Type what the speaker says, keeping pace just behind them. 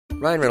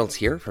Ryan Reynolds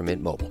here from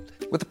Mint Mobile.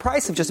 With the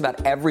price of just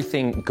about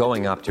everything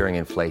going up during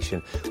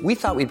inflation, we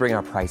thought we'd bring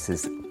our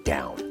prices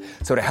down.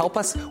 So to help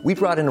us, we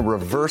brought in a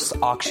reverse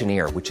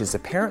auctioneer, which is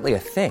apparently a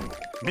thing.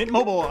 Mint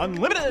Mobile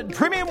Unlimited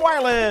Premium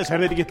Wireless. How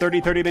to get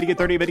 30, 30, bit to get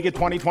 30, bit to get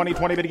 20, 20,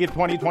 20, bit to get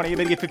 20, 20,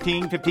 bit to get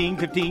 15, 15,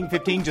 15,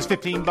 15, just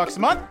 $15 a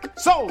month?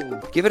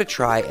 Sold! Give it a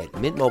try at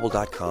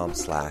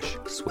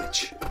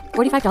mintmobile.com/switch.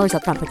 $45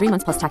 up front for 3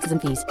 months plus taxes and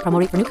fees. Promo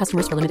rate for new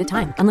customers for limited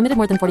time. Unlimited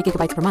more than 40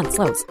 gigabytes per month.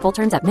 Slows full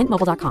terms at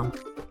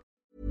mintmobile.com.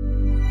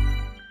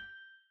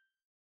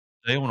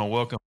 Today, I want to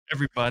welcome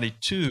everybody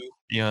to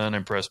the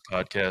Unimpressed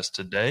podcast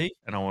today.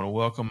 And I want to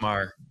welcome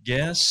our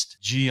guest,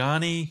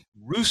 Gianni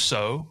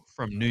Russo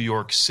from New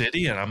York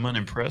City. And I'm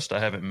unimpressed. I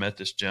haven't met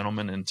this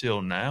gentleman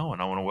until now.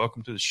 And I want to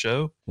welcome to the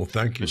show. Well,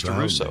 thank you, Mr.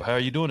 Russo. How are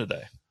you doing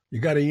today?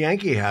 You got a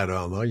Yankee hat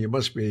on, though. You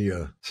must be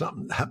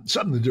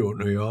something to do with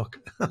New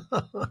York.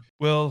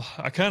 Well,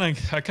 I kind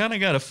of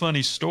got a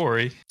funny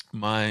story.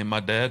 My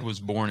dad was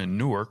born in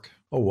Newark.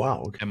 Oh,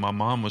 wow. Okay. And my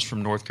mom was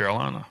from North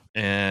Carolina.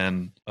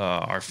 And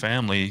our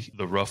family,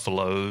 the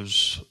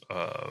Ruffalos,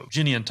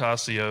 Ginny and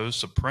Tassio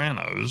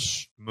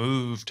Sopranos,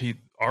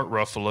 Art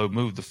Ruffalo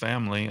moved the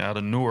family out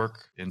of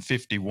Newark in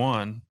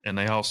 1951, and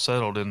they all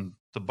settled in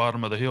the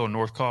bottom of the hill in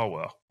North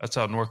Caldwell. That's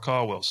how North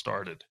Caldwell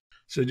started.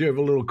 So do you have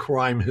a little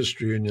crime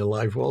history in your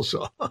life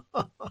also?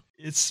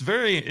 It's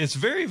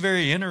very,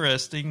 very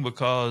interesting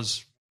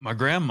because my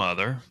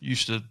grandmother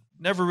used to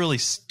never really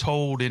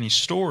told any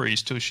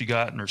stories till she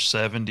got in her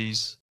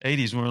 70s,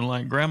 80s. We were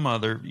like,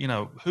 grandmother,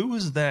 who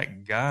was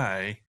that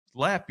guy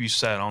lap you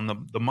sat on,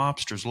 the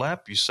mobster's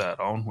lap you sat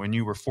on when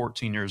you were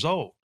 14 years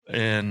old?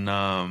 And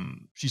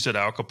she said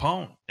Al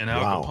Capone. And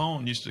Al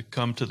Capone used to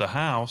come to the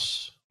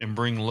house and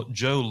bring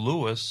Joe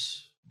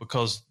Louis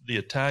because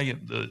the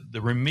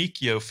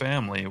Remicchio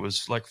family, it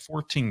was like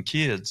 14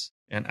 kids.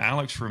 And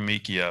Alex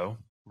Remicchio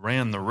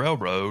ran the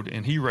railroad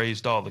and he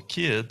raised all the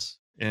kids.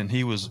 And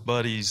he was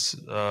buddies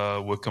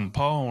with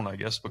Capone, I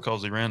guess,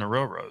 because he ran the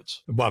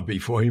railroads. But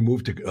before he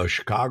moved to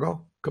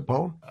Chicago,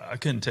 Capone? I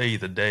couldn't tell you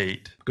the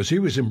date. Because he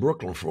was in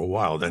Brooklyn for a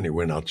while. Then he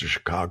went out to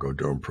Chicago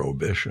during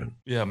Prohibition.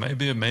 Yeah,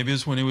 maybe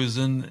it's when he was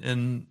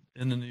in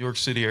the New York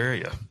City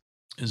area.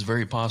 It's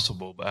very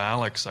possible. But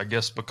Alex, I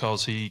guess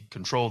because he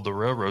controlled the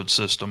railroad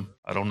system,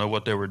 I don't know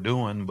what they were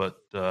doing, but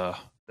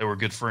they were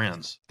good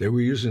friends. They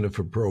were using it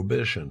for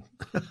Prohibition.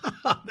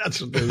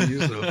 That's what they were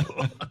using it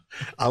for.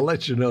 I'll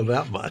let you know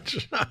that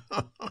much.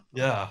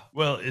 Yeah.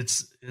 Well,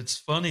 it's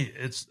funny.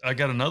 I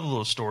got another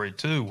little story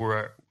too,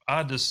 where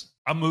I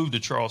moved to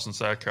Charleston,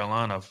 South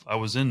Carolina. I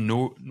was in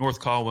North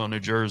Caldwell, New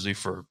Jersey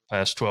for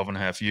past 12 and a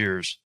half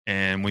years.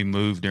 And we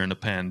moved during the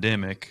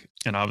pandemic.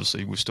 And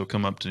obviously we still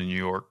come up to New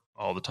York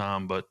all the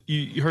time. But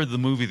you heard the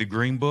movie, The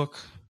Green Book?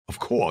 Of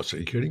course. Are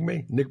you kidding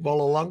me? Nick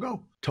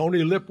Vallelonga?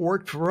 Tony Lip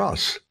worked for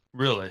us.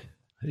 Really?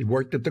 He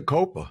worked at the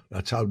Copa.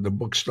 That's how the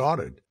book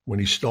started, when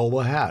he stole the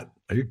hat.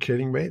 Are you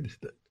kidding me?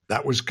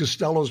 That was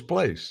Costello's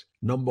place,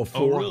 number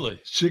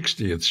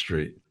 60th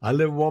Street. I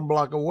live 1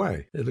 block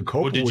away. The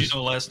Copa did you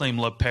know last name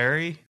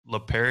LaPerry?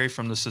 LaPerry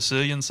from the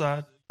Sicilian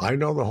side? I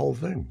know the whole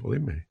thing,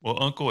 believe me.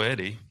 Well, Uncle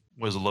Eddie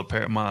was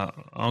my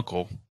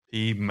uncle.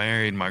 He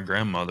married my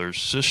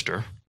grandmother's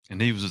sister, and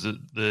he was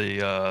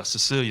the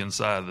Sicilian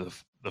side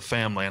of the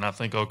family, and I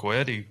think Uncle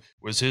Eddie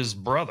was his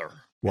brother.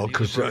 Well,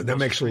 because that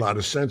makes a lot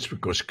of sense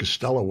because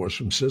Costello was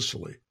from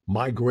Sicily.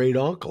 My great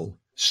uncle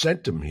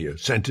sent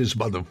his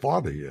mother and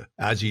father here,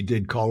 as he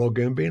did Carlo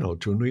Gambino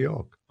to New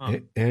York.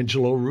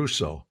 Angelo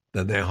Russo.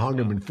 Then they hung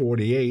him in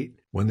 1948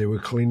 when they were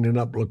cleaning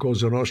up La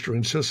Cosa Nostra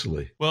in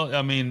Sicily. Well,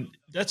 I mean,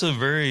 that's a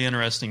very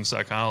interesting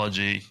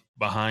psychology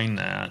behind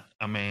that.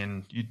 I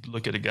mean, you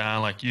look at a guy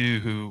like you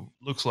who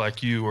looks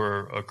like you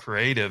were a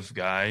creative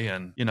guy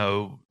and,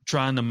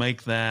 trying to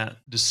make that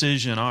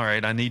decision. All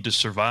right, I need to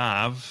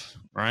survive.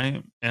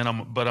 Right.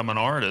 But I'm an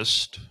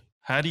artist.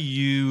 How do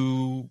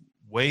you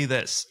weigh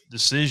that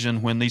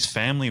decision when these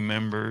family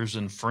members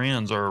and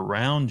friends are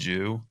around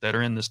you that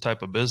are in this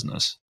type of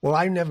business? Well,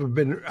 I've never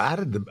been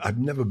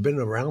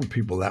around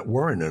people that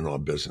weren't in our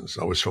business.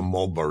 I was from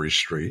Mulberry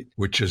Street,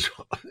 which is,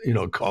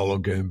 Carlo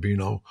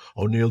Gambino,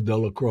 O'Neill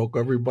Delacroix,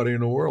 everybody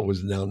in the world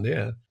was down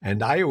there.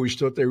 And I always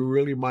thought they were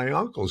really my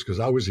uncles because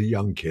I was a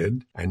young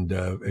kid. And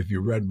if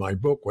you read my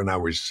book, when I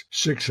was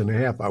 6 and a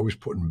half, I was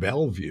put in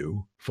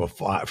Bellevue for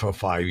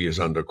 5 years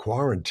under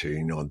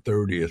quarantine on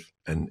 30th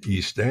and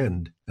East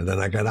End. And then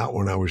I got out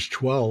when I was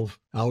 12.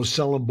 I was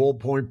selling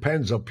ballpoint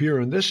pens up here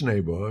in this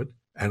neighborhood.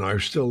 And I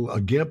was still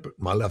a gimp.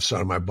 My left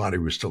side of my body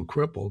was still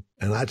crippled.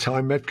 And that's how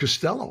I met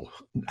Costello.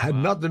 Had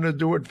nothing to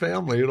do with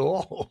family at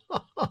all.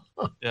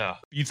 Yeah.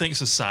 You think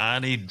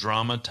society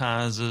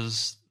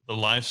dramatizes the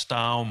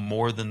lifestyle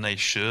more than they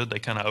should? They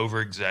kind of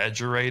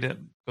over-exaggerate it?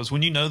 Because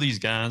when you know these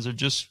guys, they're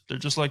just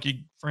like your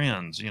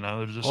friends,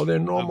 they're just they're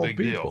normal no big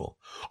people. Deal.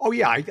 Oh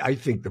yeah, I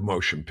think the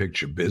motion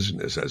picture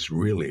business has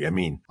really. I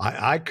mean,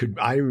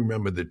 I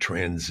remember the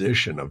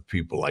transition of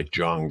people like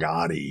John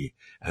Gotti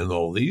and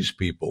all these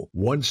people.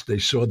 Once they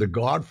saw The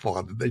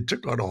Godfather, they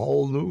took on a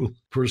whole new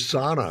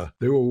persona.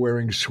 They were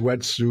wearing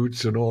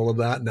sweatsuits and all of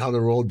that. Now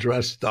they're all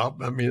dressed up.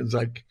 I mean, it's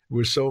like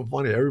was so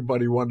funny.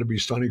 Everybody wanted to be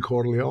Sonny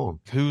Corleone.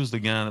 Who was the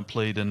guy that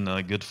played in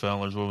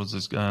Goodfellas? What was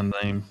this guy's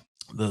name?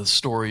 The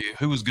story,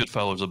 who was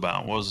Goodfellas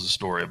about? What was the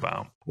story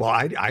about? Well,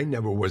 I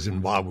never was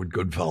involved with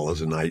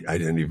Goodfellas, and I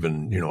didn't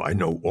even, I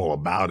know all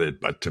about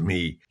it. But to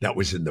me, that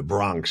was in the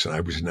Bronx, and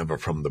I was never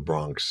from the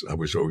Bronx. I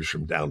was always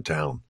from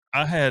downtown.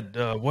 I had,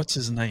 what's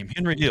his name?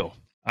 Henry Hill.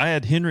 I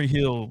had Henry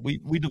Hill. We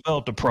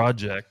developed a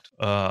project,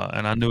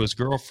 and I knew his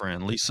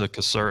girlfriend, Lisa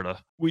Caserta.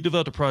 We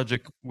developed a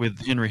project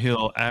with Henry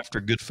Hill after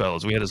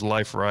Goodfellas. We had his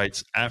life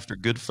rights after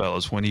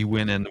Goodfellas when he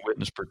went into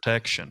witness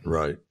protection.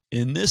 Right.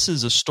 And this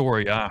is a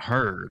story I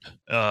heard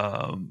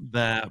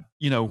that,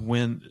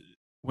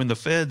 when the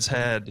feds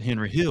had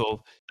Henry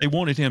Hill, they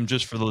wanted him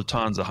just for the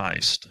Lufthansa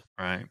heist,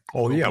 right?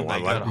 Oh, yeah.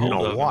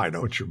 Well, why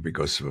don't you?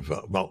 Because of,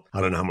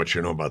 I don't know how much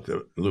you know about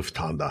the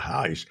Lufthansa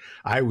heist.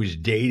 I was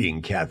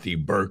dating Kathy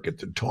Burke at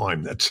the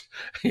time. That's,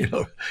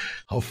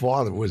 her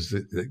father was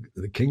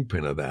the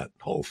kingpin of that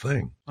whole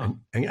thing. Oh,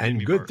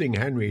 and good thing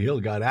Henry Hill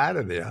got out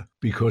of there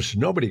because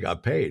nobody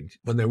got paid.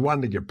 When they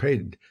wanted to get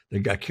paid, they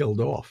got killed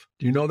off.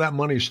 Do you know that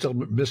money's still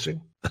missing?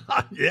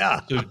 Yeah.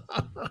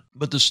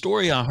 But the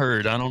story I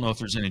heard, I don't know if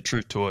there's any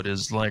truth to it,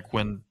 is like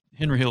when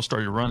Henry Hill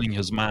started running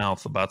his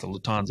mouth about the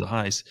Lufthansa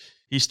heist,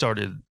 he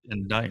started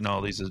indicting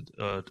all these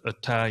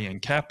Italian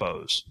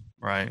capos,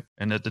 right?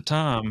 And at the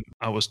time,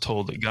 I was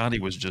told that Gotti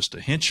was just a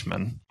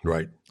henchman,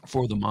 right,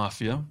 for the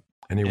mafia.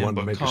 And he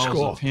wanted to make a score.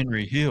 Because of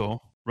Henry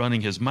Hill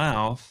running his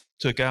mouth,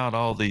 took out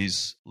all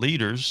these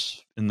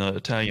leaders in the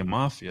Italian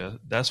mafia.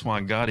 That's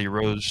why Gotti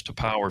rose to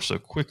power so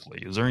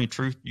quickly. Is there any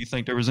truth? You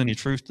think there was any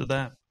truth to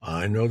that?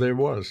 I know there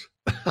was.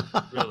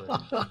 Really?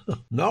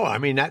 No, I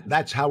mean,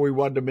 that's how he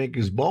wanted to make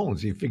his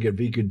bones. He figured if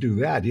he could do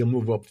that, he'll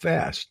move up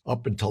fast.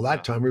 Up until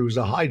that time, he was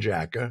a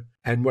hijacker.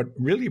 And what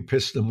really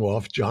pissed him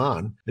off,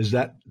 John, is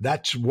that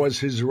was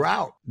his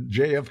route.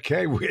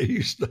 JFK, where he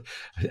used to,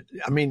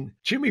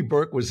 Jimmy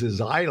Burke was his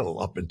idol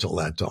up until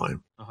that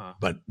time. Uh-huh.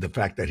 But the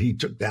fact that he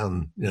took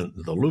down the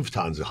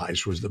Lufthansa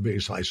heist was the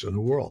biggest heist in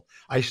the world.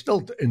 I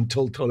still,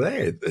 until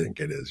today, I think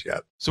it is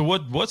yet. So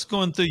what's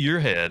going through your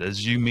head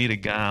as you meet a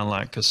guy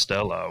like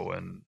Costello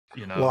and,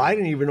 Well, I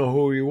didn't even know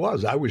who he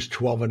was. I was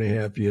 12 and a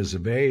half years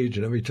of age,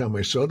 and every time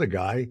I saw the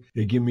guy,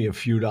 he'd give me a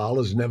few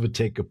dollars, never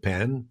take a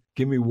pen,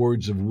 give me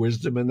words of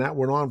wisdom, and that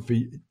went on for,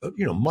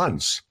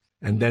 months.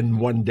 And then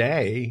one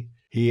day,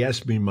 he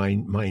asked me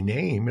my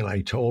name, and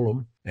I told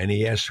him, and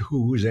he asked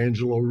who was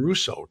Angelo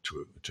Russo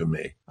to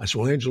me. I said,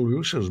 well, Angelo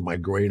Russo is my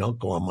great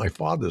uncle on my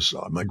father's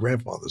side, my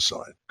grandfather's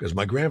side, because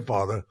my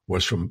grandfather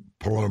was from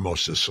Palermo,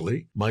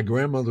 Sicily. My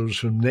grandmother was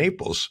from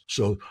Naples.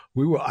 So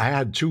I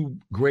had two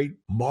great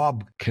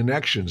mob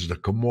connections, the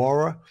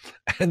Camorra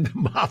and the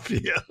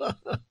Mafia.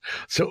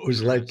 So it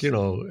was like, it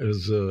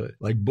was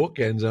like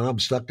bookends, and I'm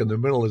stuck in the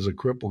middle as a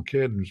crippled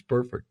kid. It was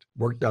perfect.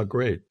 Worked out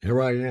great.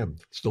 Here I am,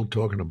 still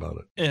talking about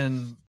it.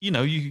 And,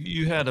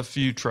 you had a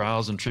few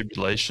trials and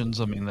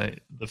tribulations. I mean,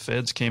 the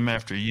feds came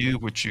after you,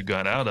 which you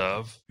got out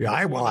of. Yeah,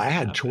 I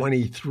had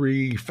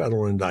 23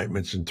 federal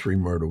indictments and 3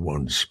 murder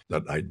ones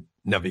that I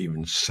never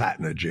even sat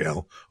in a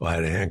jail or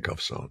had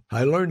handcuffs on.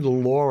 I learned the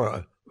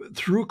law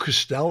through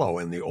Costello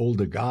and the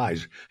older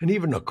guys, and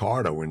even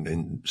Accardo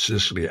in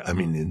Sicily,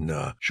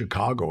 in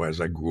Chicago as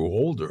I grew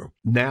older.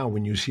 Now,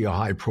 when you see a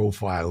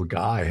high-profile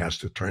guy has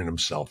to turn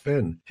himself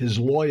in, his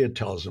lawyer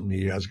tells him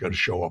he has got to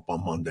show up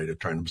on Monday to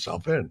turn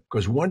himself in.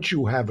 Because once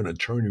you have an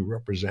attorney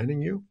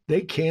representing you,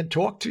 they can't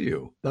talk to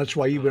you. That's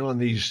why even on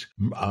these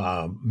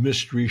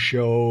mystery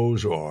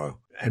shows or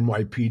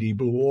NYPD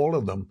Blue, all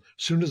of them,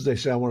 as soon as they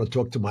say, I want to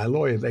talk to my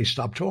lawyer, they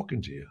stop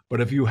talking to you.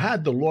 But if you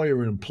had the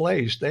lawyer in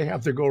place, they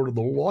have to go to the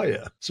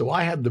lawyer. So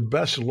I had the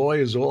best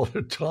lawyers all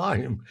the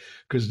time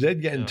because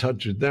they'd get in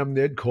touch with them,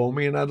 they'd call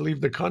me, and I'd leave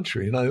the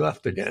country, and I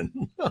left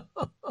again.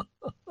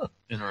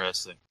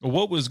 Interesting. Well,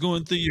 what was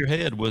going through your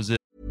head? Was it?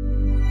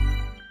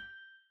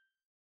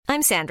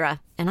 I'm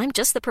Sandra, and I'm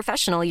just the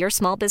professional your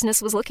small business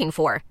was looking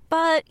for.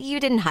 But you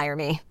didn't hire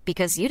me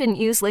because you didn't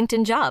use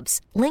LinkedIn Jobs.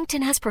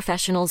 LinkedIn has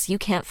professionals you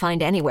can't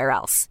find anywhere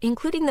else,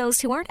 including those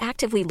who aren't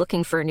actively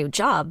looking for a new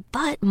job,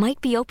 but might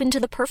be open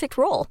to the perfect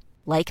role,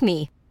 like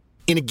me.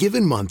 In a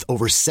given month,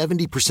 over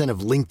 70%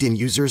 of LinkedIn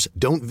users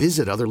don't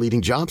visit other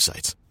leading job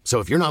sites. So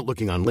if you're not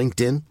looking on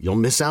LinkedIn, you'll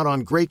miss out on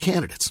great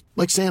candidates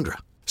like Sandra.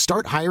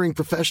 Start hiring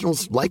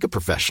professionals like a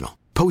professional.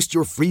 Post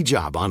your free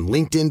job on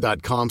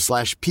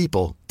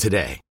linkedin.com/people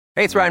today.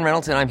 Hey, it's Ryan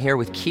Reynolds, and I'm here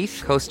with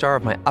Keith, co-star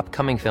of my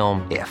upcoming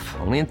film, If,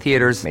 only in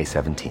theaters May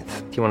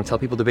 17th. Do you want to tell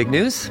people the big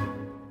news?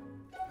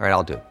 All right,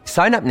 I'll do it.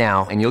 Sign up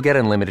now and you'll get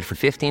unlimited for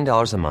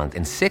 $15 a month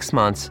and 6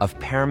 months of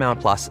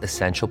Paramount Plus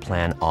Essential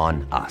Plan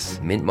on us.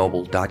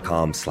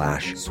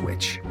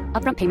 MintMobile.com/switch.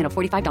 Upfront payment of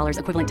 $45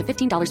 equivalent to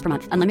 $15 per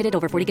month. Unlimited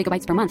over 40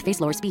 gigabytes per month.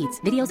 Face lower speeds.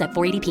 Videos at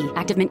 480p.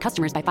 Active Mint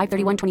customers by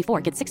 531.24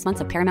 get 6 months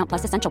of Paramount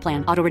Plus Essential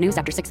Plan. Auto renews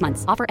after 6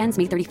 months. Offer ends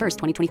May 31st,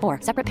 2024.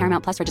 Separate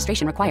Paramount Plus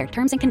registration required.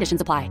 Terms and conditions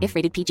apply if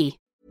rated PG.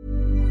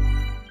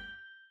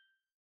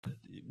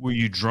 Were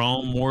you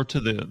drawn more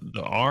to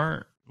the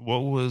art?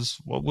 What was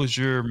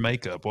your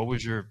makeup? What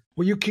was your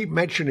Well, you keep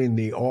mentioning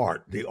the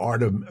art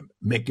of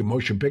making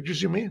motion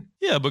pictures, you mean?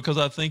 Yeah, because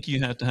I think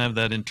you have to have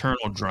that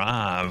internal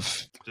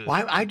drive.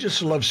 Well, I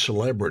just love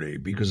celebrity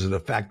because of the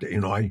fact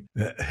that,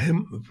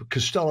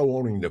 Costello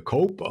owning the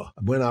Copa,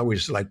 when I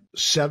was like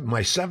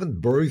my 7th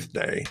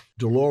birthday,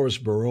 Dolores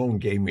Barone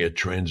gave me a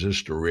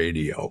transistor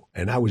radio,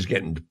 and I was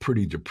getting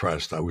pretty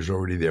depressed. I was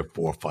already there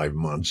 4 or 5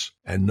 months,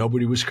 and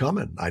nobody was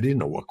coming. I didn't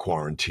know what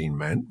quarantine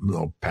meant.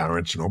 No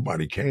parents,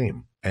 nobody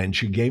came. And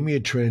she gave me a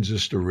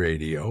transistor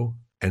radio.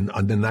 And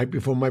on the night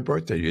before my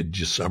birthday,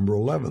 December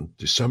 11th,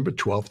 December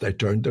 12th, I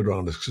turned it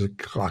on at 6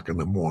 o'clock in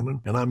the morning.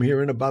 And I'm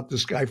hearing about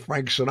this guy,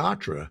 Frank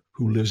Sinatra,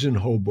 who lives in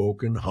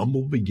Hoboken,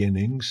 humble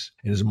beginnings.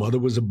 And his mother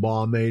was a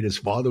barmaid. His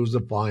father was a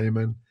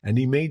fireman. And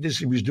he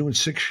was doing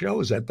 6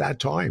 shows at that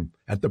time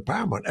at the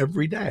Paramount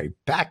every day,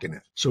 packing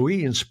it. So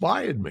he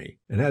inspired me.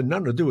 It had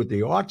nothing to do with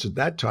the arts at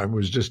that time. It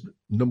was just,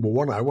 number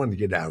one, I wanted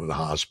to get out of the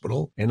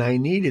hospital. And I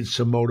needed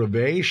some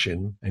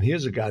motivation. And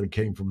here's a guy that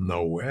came from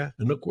nowhere.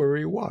 And look where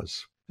he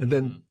was. And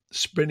then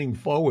spinning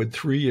forward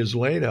 3 years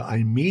later,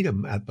 I meet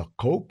him at the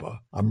Copa.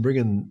 I'm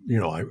bringing,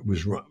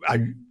 I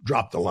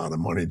dropped a lot of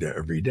money there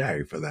every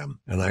day for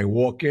them. And I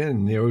walk in,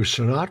 and there was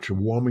Sinatra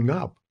warming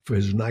up for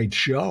his night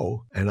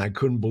show, and I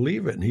couldn't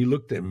believe it. And he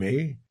looked at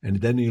me,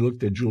 and then he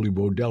looked at Julie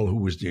Bodell, who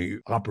was the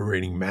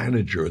operating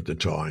manager at the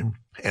time,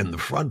 and the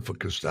front for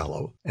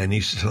Costello. And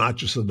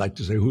Sinatra said, like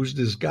to say, who's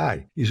this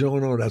guy? He said, oh,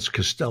 no, that's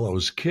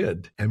Costello's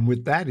kid. And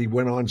with that, he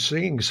went on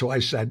singing. So I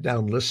sat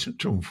down and listened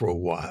to him for a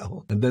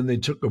while. And then they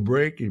took a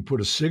break. He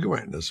put a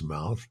cigarette in his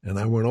mouth. And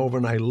I went over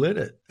and I lit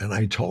it. And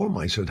I told him,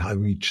 I said, how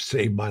he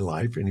saved my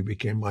life. And he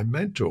became my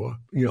mentor,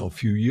 a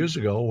few years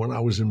ago when I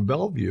was in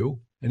Bellevue.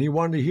 And he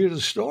wanted to hear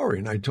the story,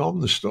 and I told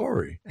him the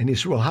story. And he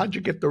said, well, how'd you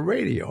get the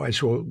radio? I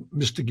said, well,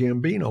 Mr.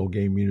 Gambino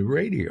gave me the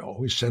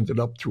radio. He sent it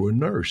up through a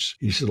nurse.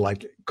 He said,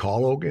 like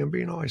Carlo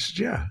Gambino? I said,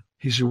 yeah.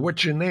 He said,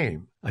 what's your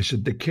name? I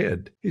said, the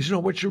Kid. He said, no,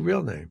 what's your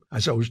real name? I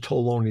said, I was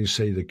told only to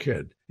say the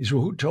Kid. He said,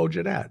 well, who told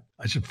you that?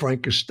 I said,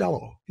 Frank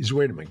Costello. He said,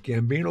 wait a minute,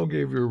 Gambino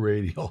gave you a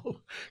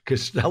radio.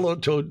 Costello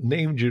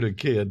named you the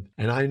Kid,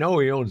 and I know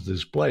he owns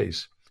this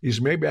place. He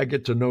said, maybe I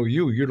get to know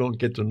you. You don't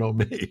get to know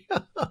me.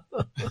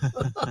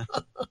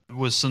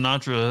 Was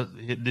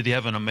Sinatra, did he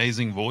have an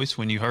amazing voice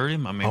when you heard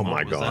him? I mean, oh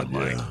my God,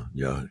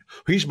 yeah.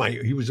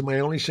 He was my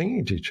only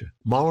singing teacher.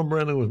 Marlon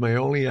Brando was my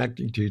only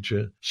acting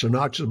teacher.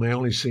 Sinatra's my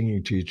only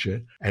singing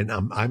teacher. And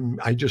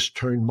I just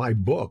turned my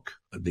book,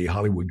 The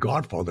Hollywood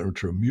Godfather,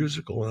 into a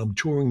musical, and I'm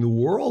touring the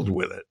world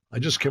with it. I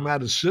just came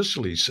out of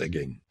Sicily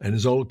singing, and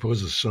his old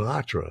was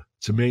Sinatra.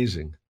 It's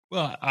amazing.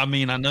 Well, I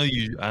mean, I know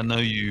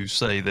you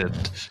say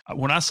that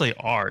when I say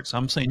arts,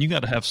 I'm saying you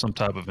got to have some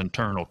type of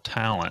internal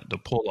talent to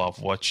pull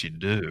off what you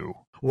do.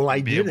 Well,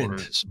 I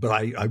didn't, but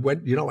I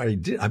went, I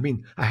did. I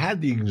mean, I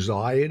had the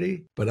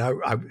anxiety, but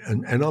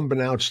and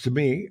unbeknownst to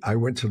me, I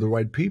went to the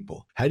right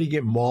people. How do you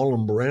get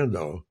Marlon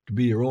Brando to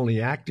be your only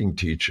acting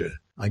teacher?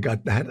 I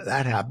got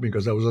that happened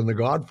because I was on The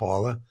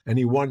Godfather, and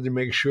he wanted to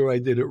make sure I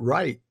did it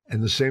right.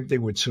 And the same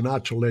thing with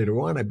Sinatra later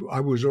on. I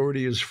was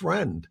already his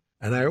friend.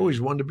 And I always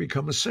wanted to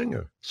become a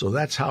singer. So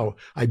that's how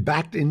I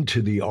backed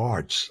into the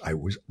arts.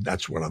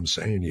 That's what I'm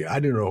saying here. I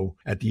didn't know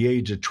at the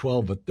age of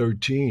 12 or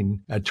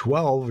 13. At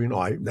 12,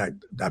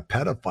 that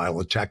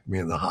pedophile attacked me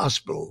in the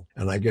hospital.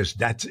 And I guess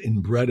that's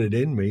inbred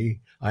in me.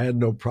 I had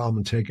no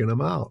problem taking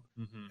him out.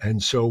 Mm-hmm.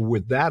 And so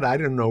with that, I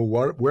didn't know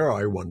where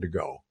I wanted to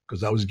go,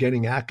 because I was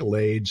getting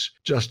accolades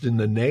just in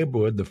the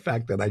neighborhood, the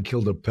fact that I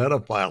killed a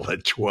pedophile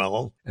at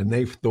 12, and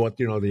they thought,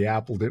 the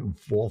apple didn't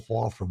fall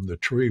far from the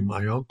tree,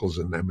 my uncles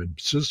and them in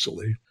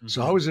Sicily. Mm-hmm.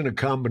 So I was in a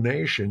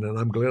combination, and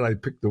I'm glad I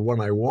picked the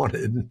one I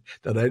wanted,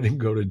 that I didn't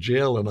go to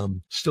jail, and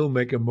I'm still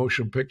making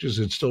motion pictures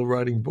and still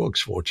writing books,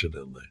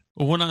 fortunately.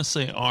 Well, when I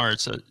say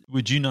arts,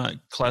 would you not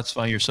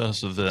classify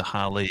yourself as the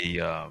highly,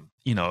 a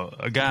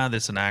guy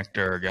that's an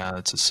actor, a guy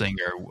that's a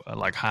singer,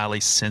 like highly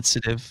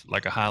sensitive,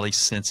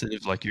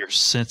 like your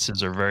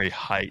senses are very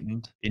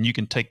heightened, and you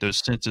can take those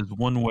senses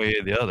one way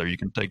or the other. You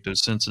can take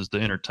those senses to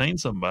entertain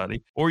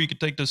somebody, or you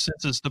could take those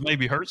senses to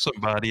maybe hurt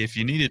somebody if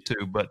you needed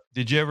to. But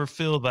did you ever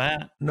feel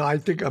that? No, I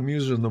think I'm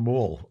using them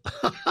all.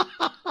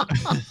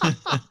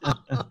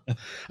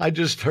 I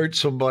just hurt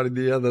somebody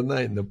the other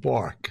night in the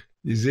park.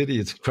 These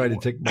idiots try to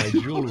take my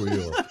jewelry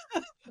off.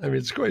 I mean,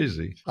 it's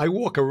crazy. I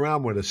walk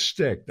around with a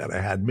stick that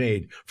I had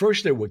made.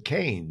 First, they were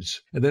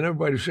canes. And then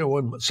everybody said,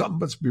 well, something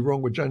must be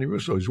wrong with Johnny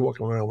Russo. He's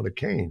walking around with a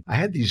cane. I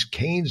had these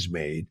canes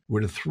made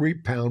with a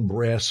 3-pound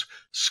brass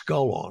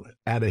skull on it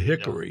out of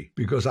hickory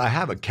because I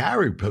have a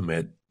carry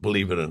permit,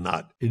 believe it or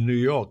not, in New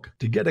York.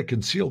 To get a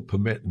concealed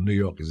permit in New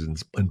York is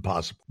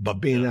impossible. But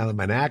being that I'm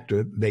an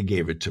actor, they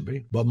gave it to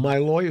me. But my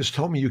lawyers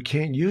told me you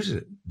can't use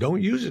it.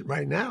 Don't use it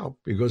right now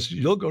because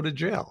you'll go to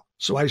jail.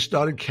 So I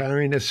started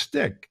carrying a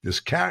stick, this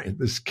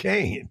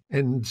cane.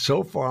 And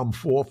so far I'm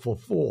 4 for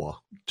 4.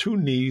 2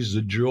 knees,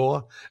 a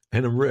jaw,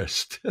 and a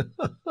wrist.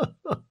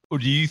 Well,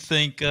 do you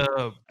think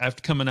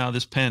after coming out of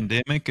this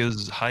pandemic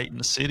is height in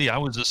the city? I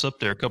was just up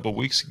there a couple of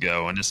weeks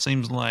ago, and it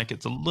seems like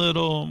it's a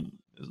little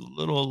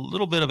There's a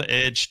little bit of an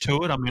edge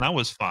to it. I mean, I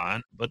was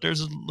fine, but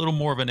there's a little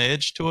more of an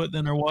edge to it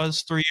than there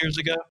was 3 years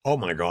ago. Oh,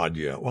 my God,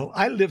 yeah. Well,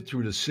 I lived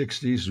through the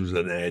 60s, there was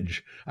an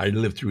edge. I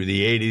lived through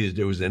the 80s,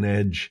 there was an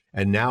edge.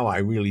 And now I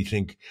really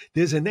think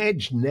there's an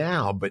edge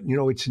now, but,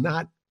 it's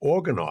not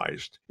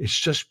organized. It's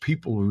just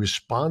people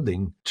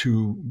responding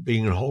to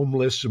being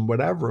homeless and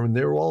whatever. And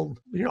they're all,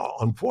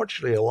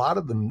 unfortunately, a lot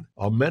of them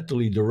are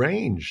mentally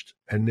deranged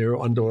and they're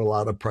under a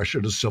lot of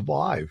pressure to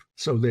survive.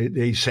 So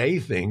they say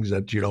things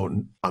that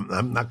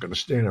I'm not going to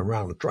stand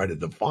around and try to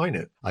define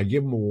it. I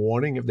give them a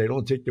warning. If they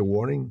don't take the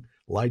warning,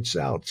 lights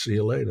out. See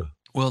you later.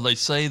 Well, they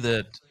say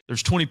that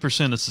there's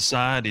 20% of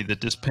society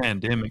that this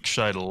pandemic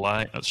shined a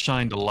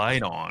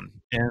light on,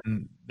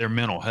 and their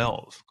mental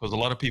health, because a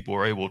lot of people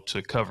were able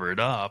to cover it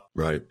up.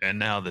 Right. And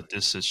now that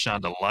this has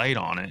shined a light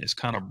on it, it's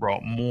kind of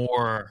brought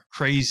more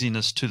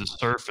craziness to the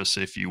surface,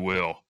 if you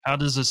will. How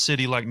does a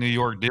city like New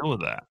York deal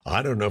with that?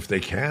 I don't know if they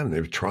can.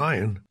 They're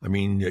trying. I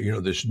mean,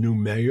 this new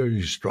mayor,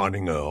 he's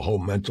starting a whole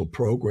mental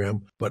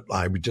program. But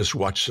I just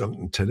watched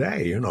something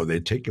today. They're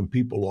taking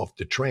people off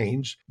the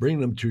trains, bringing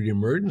them to the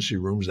emergency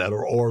rooms that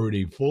are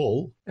already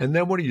full. And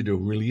then what do you do?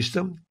 Release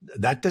them?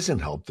 That doesn't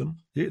help them.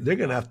 They're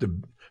going to have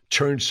to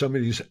turn some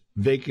of these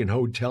vacant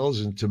hotels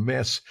into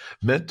mass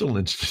mental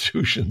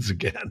institutions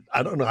again.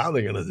 I don't know how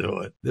they're going to do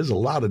it. There's a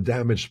lot of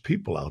damaged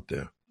people out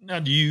there. Now,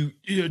 do you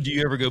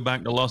ever go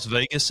back to Las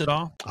Vegas at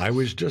all? I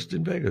was just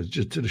in Vegas,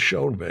 just did a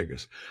show in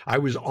Vegas. I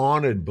was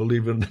honored,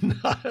 believe it or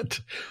not,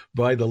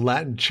 by the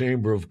Latin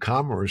Chamber of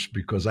Commerce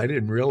because I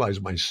didn't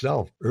realize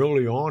myself.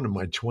 Early on in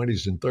my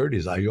 20s and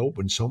 30s, I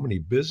opened so many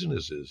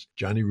businesses.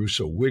 Johnny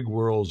Russo Wig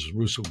Worlds,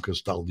 Russo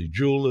Castaldi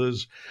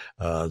Jewelers,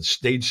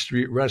 State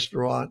Street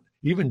Restaurant,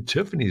 even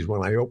Tiffany's.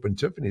 When I opened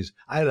Tiffany's,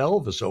 I had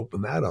Elvis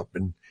open that up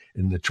in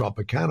the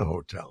Tropicana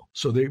Hotel.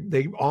 So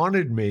they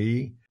honored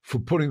me for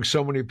putting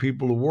so many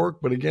people to work.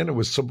 But again, it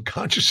was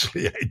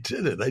subconsciously I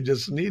did it. I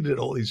just needed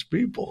all these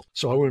people.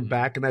 So I went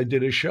back and I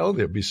did a show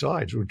there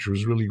besides, which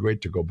was really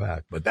great to go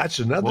back. But that's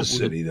another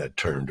city that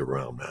turned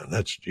around, man.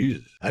 That's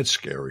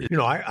scary.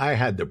 I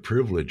had the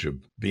privilege of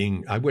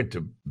I went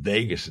to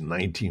Vegas in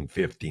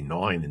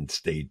 1959 and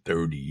stayed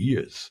 30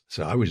 years.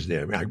 So I was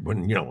there.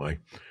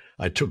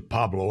 I took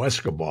Pablo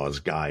Escobar's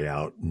guy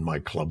out in my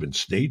club in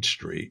State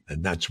Street,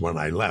 and that's when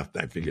I left.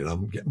 I figured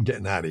I'm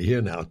getting out of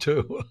here now,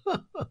 too.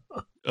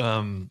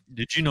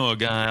 Did you know a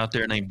guy out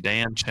there named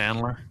Dan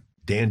Chandler?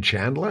 Dan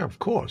Chandler? Of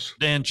course.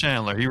 Dan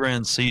Chandler. He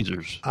ran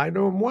Caesars. I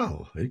know him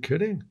well. Are you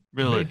kidding?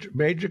 Really?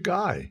 Major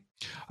guy.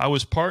 I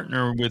was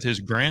partner with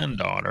his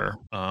granddaughter,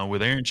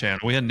 with Aaron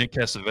Chandler. We had Nick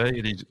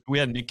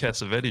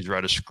Cassavetes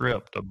write a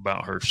script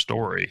about her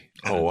story.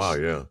 Oh, wow,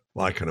 yeah.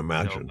 Well, I can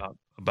imagine.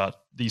 About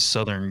these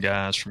Southern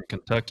guys from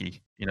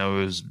Kentucky. It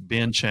was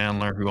Ben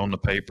Chandler who owned the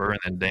paper, and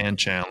then Dan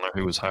Chandler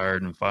who was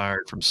hired and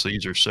fired from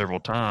Caesar several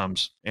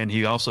times. And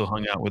he also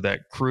hung out with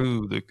that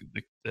crew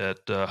that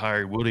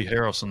hired Woody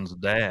Harrelson's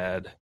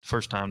dad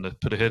first time to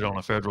put a hit on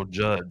a federal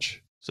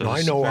judge. So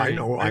I know.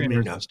 I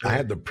mean, I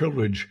had the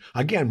privilege,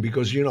 again,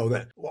 because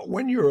that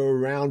when you're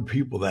around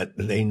people that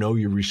they know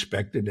you're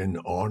respected and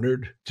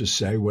honored, to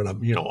say what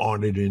I'm,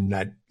 honored in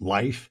that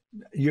life,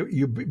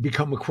 you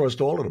become across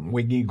all of them.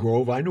 Wingy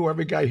Grove, I knew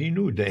every guy he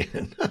knew,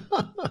 Dan.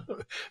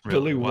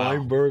 Billy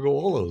Weinberg,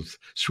 all those.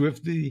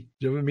 Swifty, did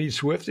you ever meet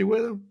Swifty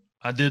with him?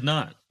 I did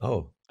not.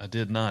 Oh. I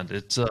did not.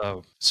 It's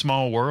a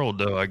small world,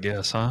 though, I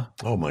guess, huh?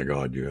 Oh, my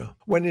God, yeah.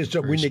 When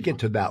they get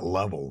to that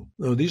level,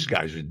 these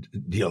guys are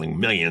dealing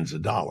millions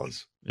of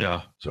dollars.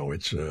 Yeah. So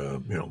it's,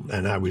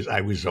 and I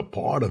was a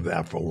part of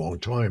that for a long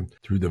time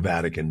through the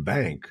Vatican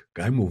Bank.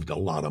 I moved a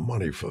lot of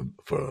money for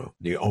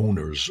the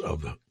owners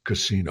of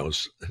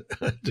casinos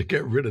to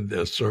get rid of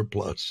their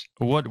surplus.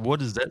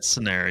 What is that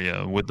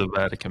scenario with the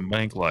Vatican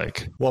Bank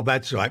like? Well,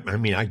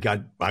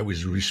 I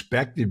was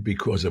respected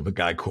because of a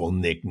guy called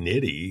Nick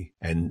Nitti,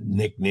 and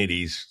Nick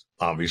Nitti's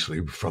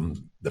obviously from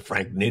the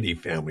Frank Nitti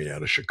family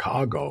out of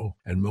Chicago.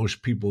 And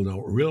most people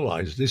don't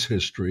realize this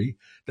history,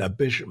 that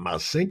Bishop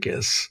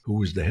Marcinkus, who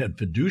was the head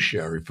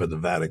fiduciary for the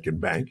Vatican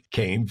Bank,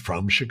 came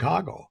from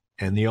Chicago.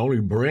 And the only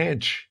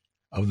branch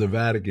of the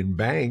Vatican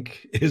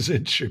Bank is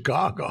in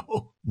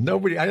Chicago.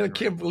 I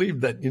can't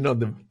believe that,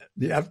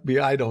 the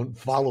FBI don't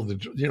follow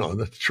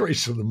the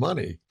trace of the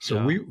money.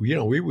 So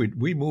yeah.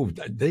 we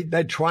moved.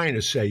 They're trying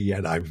to say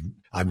yet I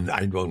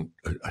don't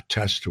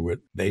attest to it.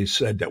 They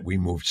said that we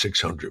moved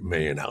 $600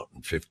 million out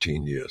in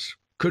 15 years.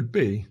 Could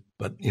be,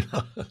 but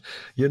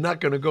you're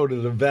not going to go to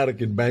the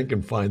Vatican Bank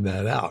and find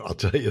that out. I'll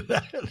tell you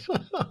that.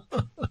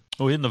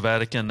 Well, in the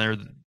Vatican, they're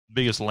the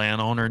biggest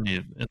landowner in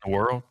the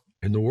world.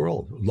 In the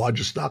world,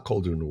 largest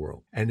stockholder in the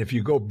world. And if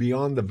you go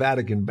beyond the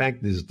Vatican Bank,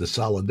 there's the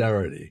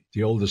Solidarity,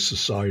 the oldest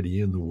society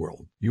in the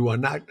world. You are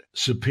not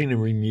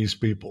subpoenaing these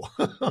people.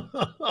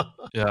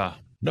 Yeah.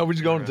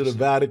 Nobody's going to the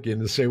Vatican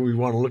to say, we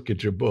want to look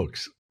at your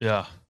books.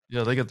 Yeah.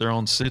 Yeah, they got their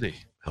own city.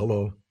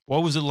 Hello.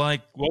 What was it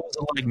like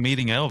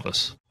meeting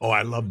Elvis? Oh,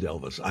 I loved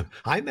Elvis.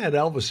 I met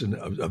Elvis in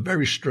a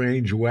very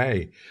strange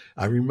way.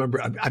 I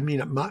remember,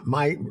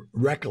 my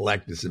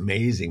recollect is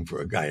amazing for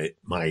a guy at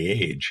my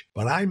age,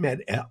 but I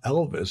met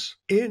Elvis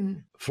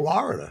in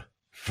Florida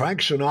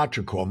Frank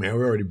Sinatra called me. I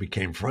already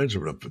became friends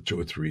with him for 2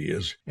 or 3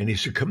 years. And he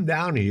said, come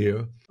down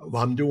here.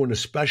 I'm doing a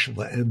special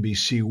for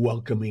NBC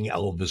welcoming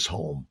Elvis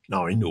home.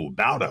 Now, I knew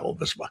about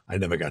Elvis, but I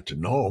never got to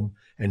know him.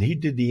 And he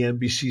did the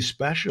NBC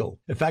special.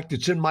 In fact,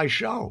 it's in my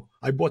show.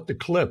 I bought the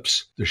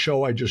clips. The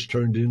show I just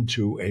turned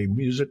into a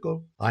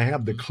musical. I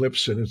have the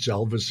clips, and it's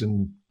Elvis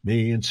and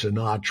me and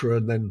Sinatra.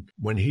 And then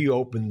when he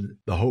opened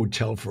the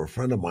hotel for a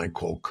friend of mine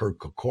called Kurt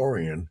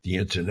Kerkorian, the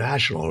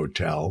International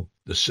Hotel,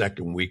 the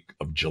second week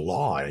of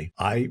July,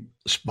 I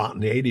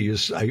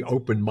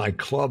opened my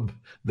club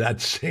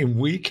that same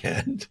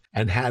weekend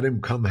and had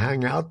him come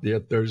hang out there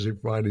Thursday,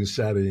 Friday,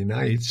 Saturday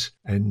nights,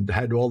 and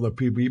had all the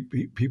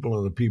people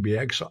on the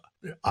PBX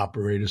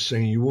operators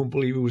saying, you won't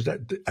believe it was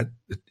at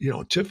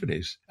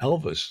Tiffany's,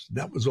 Elvis.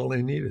 That was all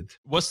they needed.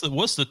 What's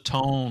the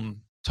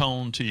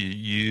tone to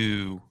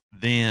you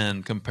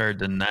then compared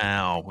to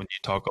now when you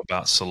talk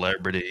about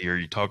celebrity or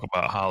you talk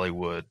about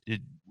Hollywood?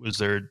 Was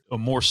there a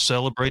more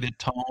celebrated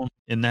tone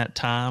in that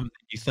time than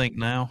you think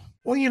now?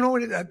 Well,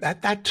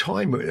 at that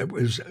time, it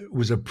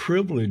was a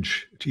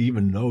privilege to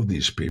even know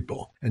these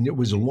people. And it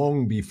was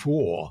long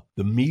before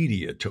the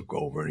media took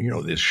over.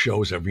 And, there's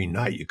shows every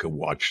night you could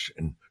watch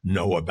and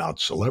know about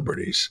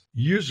celebrities.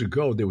 Years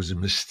ago, there was a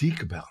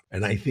mystique about it.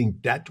 And I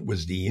think that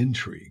was the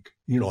intrigue.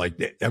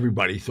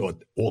 Everybody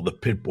thought all the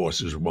pit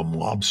bosses were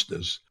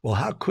mobsters. Well,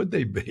 how could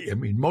they be? I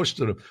mean, most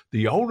of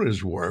the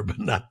owners were, but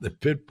not the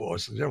pit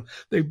bosses.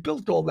 They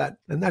built all that.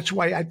 And that's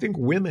why I think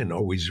women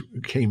always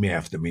came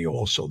after me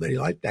also. They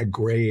like that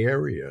gray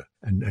area.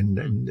 And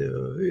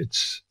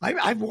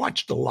I've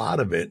watched a lot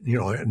of it,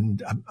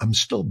 and I'm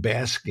still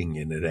basking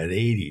in it at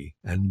 80.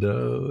 And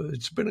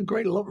it's been a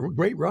great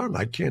run.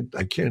 I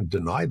can't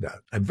deny that.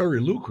 And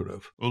very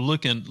lucrative. Well,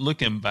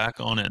 looking back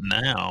on it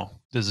now,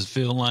 does it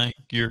feel like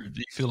do you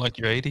feel like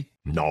you're 80?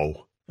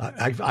 No.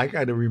 I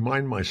got to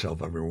remind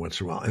myself every once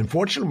in a while.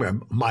 Unfortunately,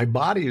 my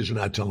body is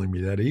not telling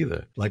me that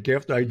either. Like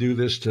after I do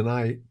this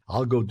tonight,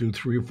 I'll go do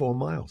 3 or 4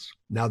 miles.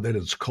 Now that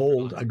it's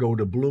cold, I go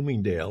to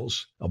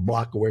Bloomingdale's, a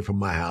block away from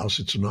my house.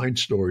 It's 9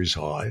 stories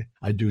high.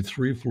 I do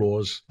 3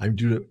 floors. I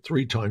do it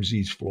 3 times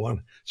each floor.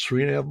 It's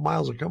 3.5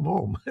 miles. I come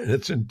home, and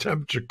it's in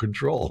temperature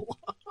control.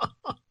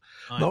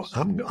 Nice.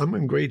 No, I'm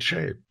in great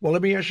shape. Well,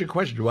 let me ask you a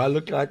question. Do I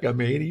look like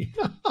I'm 80?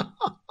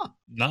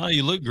 No,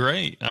 you look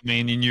great. I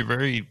mean, and you're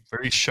very,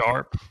 very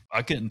sharp.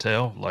 I couldn't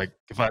tell. Like,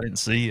 if I didn't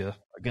see you,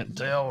 I couldn't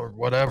tell or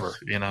whatever,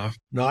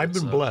 No, I've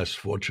been blessed,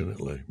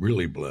 fortunately.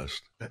 Really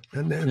blessed.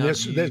 And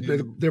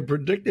they're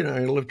predicting I'm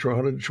going to live to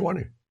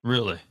 120.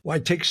 Really? Well, I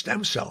take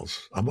stem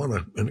cells. I'm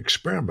on an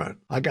experiment.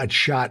 I got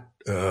shot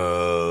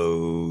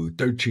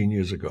 13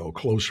 years ago,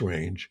 close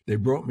range. They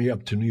brought me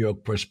up to New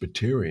York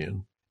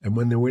Presbyterian. And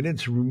when they went in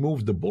to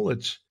remove the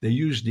bullets, they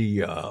used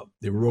the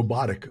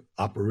robotic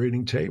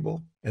operating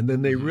table. And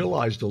then they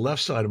realized the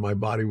left side of my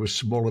body was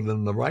smaller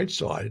than the right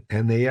side.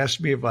 And they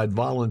asked me if I'd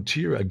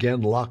volunteer.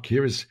 Again, luck.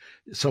 Here is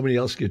somebody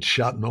else gets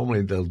shot.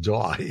 Normally they'll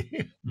die.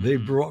 They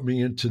brought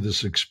me into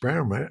this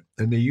experiment,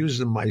 and they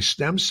used my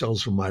stem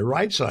cells from my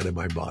right side of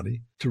my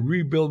body to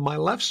rebuild my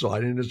left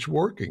side, and it's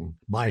working.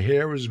 My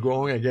hair is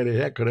growing. I get a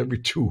haircut every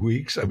 2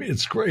 weeks. I mean,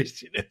 it's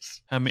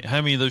craziness. How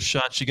many of those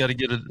shots you got to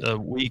get a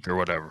week or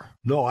whatever?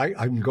 No, I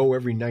can go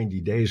every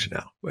 90 days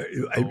now.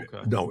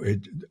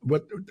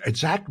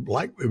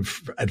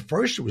 At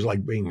first it was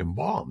like being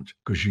embalmed,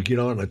 because you get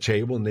on a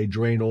table and they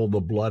drain all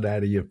the blood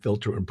out of your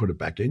filter and put it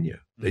back in you.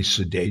 They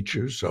sedate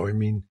you. So,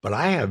 but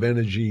I have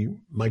energy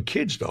my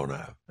kids don't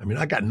have.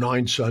 I got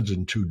 9 sons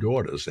and 2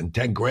 daughters and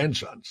 10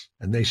 grandsons.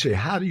 And they say,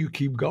 how do you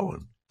keep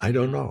going? I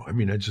don't know.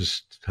 I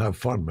just have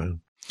fun, man.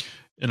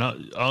 And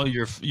all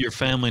your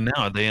family now,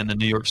 are they in the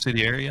New York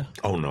City area?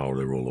 Oh, no,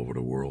 they're all over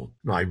the world.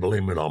 No, I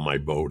blame it on my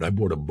boat. I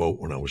bought a boat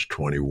when I was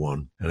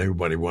 21, and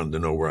everybody wanted to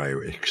know where I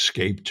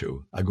escaped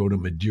to. I go to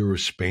Madeira,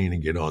 Spain,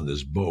 and get on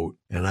this boat,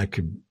 and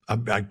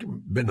I've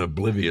been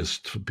oblivious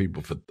to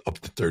people for up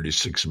to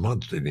 36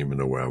 months. They didn't even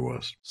know where I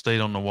was.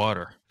 Stayed on the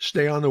water.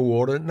 Stay on the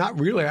water. Not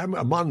really.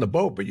 I'm on the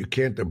boat, but you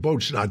can't. The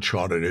boat's not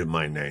chartered in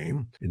my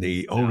name.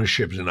 The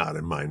ownership's not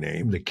in my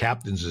name. The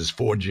captain's is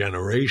 4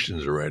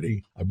 generations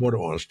already. I bought it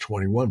when I was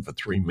 21 for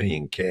 $3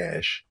 million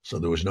cash. So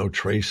there was no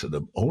trace of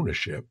the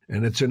ownership.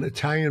 And it's an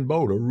Italian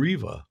boat, a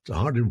Riva. It's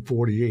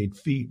 148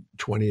 feet,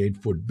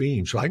 28-foot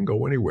beam. So I can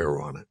go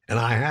anywhere on it. And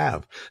I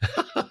have.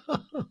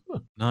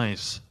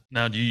 Nice.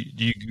 Now, do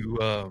you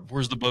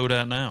where's the boat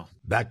at now?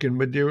 Back in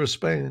Madeira,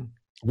 Spain.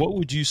 What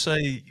would you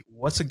say?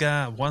 What's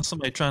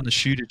somebody trying to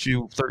shoot at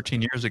you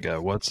 13 years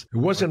ago? It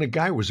wasn't a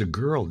guy. It was a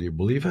girl. Do you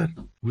believe it?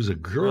 It was a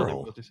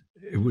girl. Really?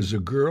 It was a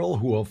girl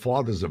who her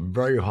father's a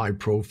very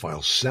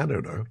high-profile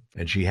senator,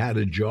 and she had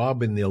a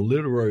job in the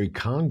Literary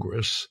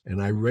Congress,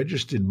 and I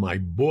registered my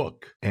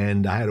book,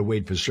 and I had to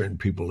wait for certain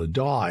people to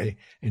die,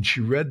 and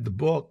she read the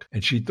book,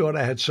 and she thought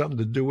I had something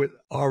to do with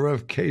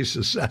RFK's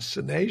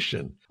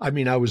assassination. I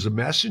was a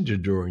messenger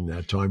during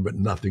that time, but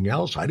nothing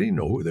else. I didn't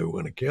know who they were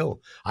going to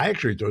kill. I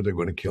actually thought they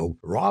were going to kill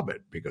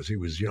Robert, because he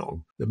was,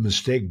 the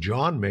mistake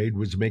John made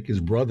was make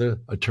his brother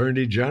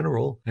attorney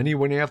general, and he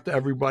went after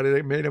everybody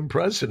that made him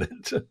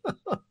president.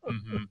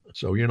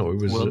 So, it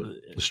was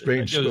a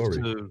strange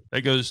story.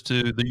 That goes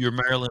to your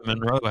Marilyn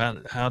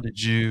Monroe. How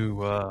did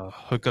you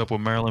hook up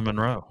with Marilyn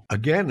Monroe?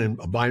 Again, and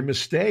by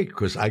mistake,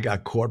 because I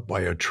got caught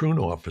by a truant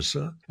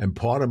officer, and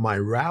part of my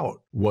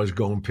route was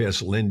going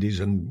past Lindy's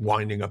and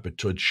winding up at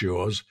Toots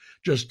Shor's,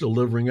 just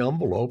delivering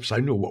envelopes. I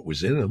knew what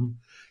was in them.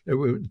 It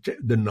were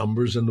the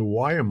numbers and the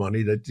wire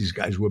money that these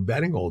guys were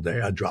betting all day.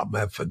 I dropped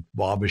them for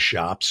barber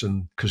shops,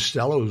 and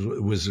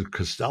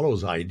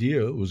Costello's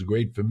idea. It was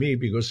great for me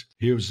because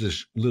here was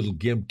this little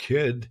gimp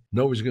kid.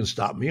 Nobody's going to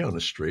stop me on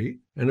the street.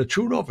 And a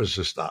truant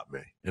officer stopped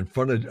me in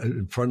front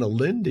of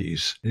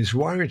Lindy's. And he said,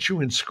 "Why aren't you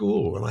in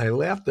school?" And I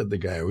laughed at the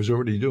guy. I was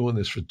already doing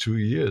this for 2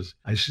 years.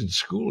 I said,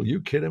 "School? Are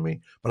you kidding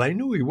me?" But I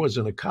knew he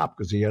wasn't a cop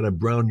because he had a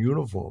brown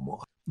uniform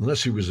on.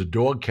 Unless he was a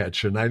dog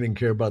catcher, and I didn't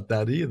care about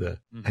that either.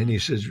 Mm-hmm. And he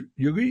says,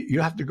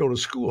 you have to go to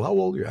school. How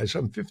old are you? I said,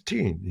 "I'm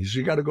 15. He says,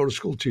 "You got to go to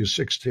school till you're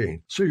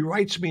 16. So he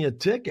writes me a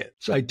ticket.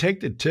 So I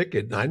take the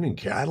ticket, and I didn't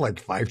care. I had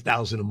like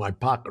 $5,000 in my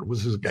pocket.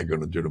 What's this guy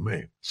going to do to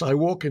me? So I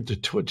walk into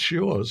Toots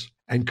Shor's,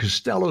 and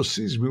Costello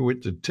sees me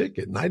with the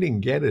ticket, and I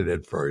didn't get it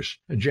at first.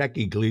 And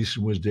Jackie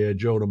Gleason was there,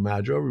 Joe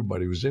DiMaggio,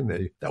 everybody was in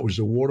there. That was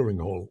the watering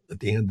hole at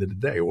the end of the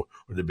day, or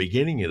the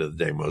beginning of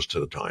the day most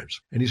of the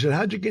times. And he said,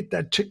 "How'd you get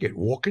that ticket?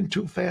 Walking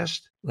too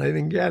fast?" And I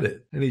didn't get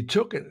it. And he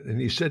took it, and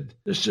he said,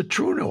 "This is a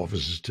truant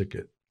officer's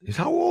ticket." He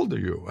said, "How old are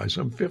you?" I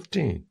said, "I'm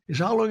 15. He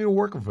said, "How long are you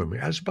working for me?"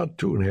 I said, "About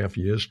 2.5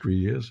 years, 3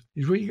 years.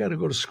 He said, "Well, you got to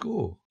go to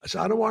school." I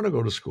said, "I don't want to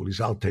go to school." He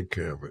said, "I'll take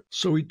care of it."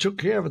 So he took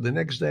care of it. The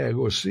next day I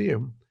go see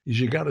him. He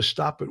said, "You got to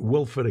stop at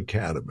Wilford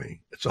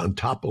Academy. It's on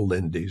top of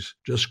Lindy's.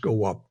 Just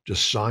go up,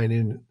 just sign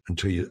in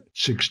until you're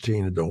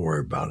 16 and don't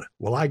worry about it."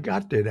 Well, I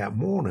got there that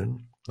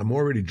morning. I'm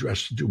already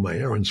dressed to do my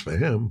errands for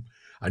him.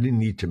 I didn't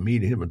need to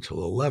meet him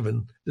until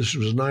 11. This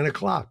was 9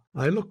 o'clock.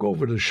 I look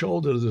over the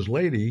shoulder of this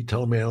lady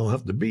telling me I don't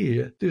have to be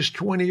here. There's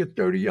 20 or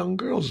 30 young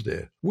girls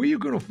there. Where are you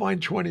going to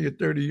find 20 or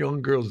 30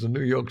 young girls in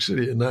New York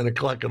City at 9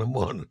 o'clock in the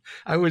morning?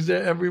 I was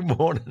there every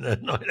morning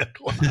at 9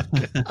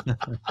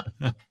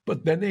 o'clock.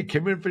 But then they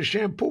came in for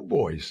Shampoo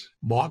Boys.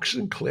 Mark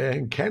Sinclair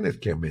and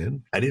Kenneth came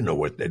in. I didn't know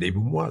what that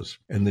even was.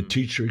 And the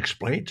teacher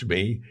explained to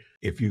me,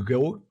 if you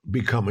go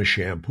become a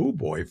shampoo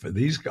boy for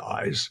these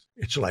guys,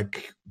 it's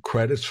like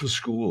credits for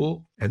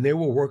school. And they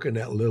were working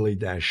at Lily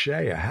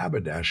Daché, a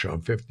haberdasher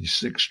on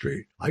 56th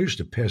Street. I used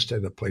to pass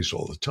that place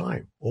all the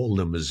time. All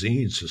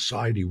limousines,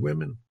 society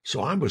women.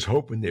 So I was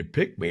hoping they'd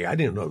pick me. I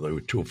didn't know they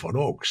were Twofold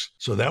Oaks.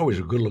 So that was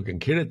a good-looking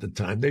kid at the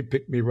time. They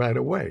picked me right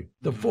away.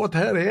 The fourth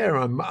head of hair,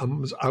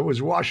 I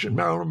was washing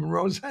Marilyn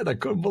Monroe's head. I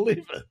couldn't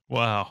believe it.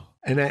 Wow.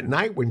 And at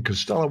night when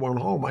Costello went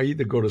home, I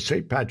either go to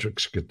St.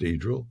 Patrick's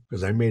Cathedral,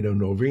 because I made a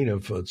novena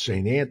for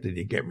St. Anthony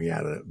to get me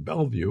out of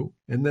Bellevue.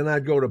 And then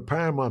I'd go to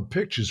Paramount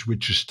Pictures,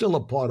 which is still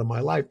a part of my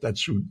life.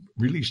 That's who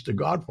released The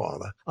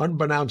Godfather.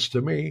 Unbeknownst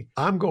to me,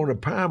 I'm going to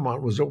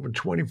Paramount, was open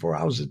 24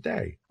 hours a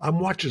day. I'm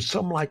watching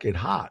Some Like It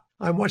Hot.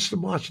 I watched the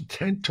monster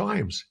 10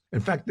 times. In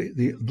fact,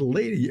 the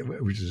lady,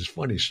 which is a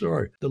funny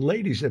story, the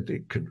ladies at the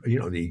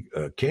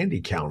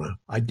candy counter,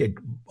 I'd get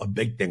a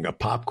big thing of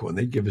popcorn.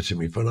 They'd give it to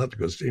me for nothing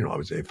because,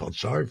 they felt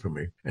sorry for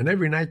me. And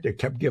every night they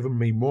kept giving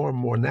me more and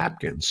more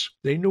napkins.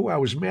 They knew I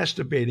was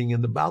masturbating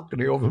in the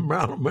balcony over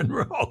Marilyn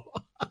Monroe.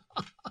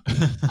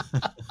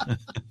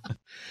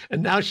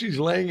 And now she's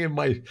laying in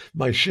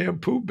my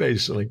shampoo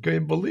basin. I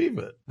couldn't believe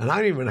it. And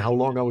I didn't even know how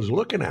long I was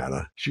looking at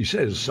her. She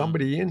said, "Is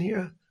somebody in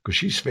here?" Because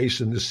she's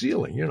facing the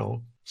ceiling,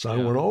 So I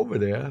went over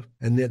there,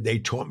 and then they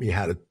taught me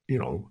how to,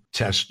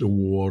 test the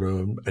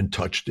water and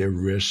touch their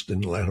wrist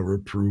and let her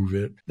approve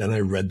it. Then I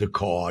read the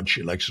card.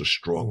 She likes a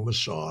strong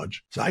massage.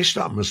 So I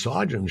start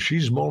massaging.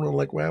 She's moaning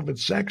like we're having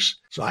sex.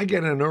 So I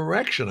get an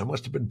erection. I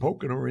must have been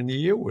poking her in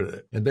the ear with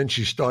it. And then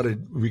she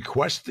started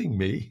requesting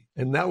me,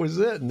 and that was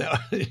it. Now,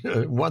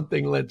 one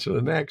thing led to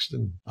the next,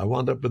 and I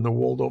wound up in the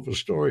Waldorf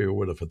Astoria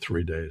with her for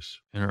 3 days.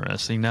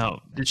 Interesting.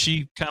 Now, did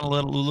she kind of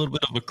let a little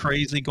bit of a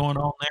crazy going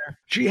on there?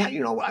 She had,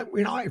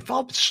 I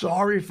felt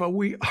sorry for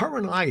her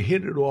and I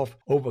hit it off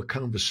over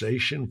conversation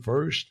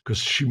first, because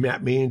she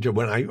met me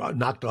when I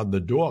knocked on the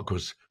door,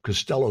 because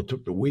Costello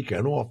took the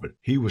weekend off, and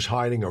he was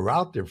hiding her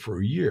out there for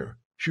a year.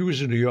 She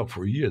was in New York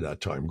for a year that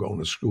time, going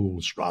to school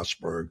in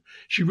Strasbourg.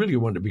 She really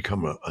wanted to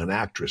become an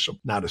actress,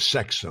 not a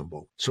sex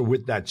symbol. So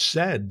with that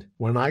said,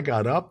 when I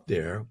got up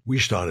there, we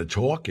started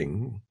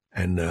talking,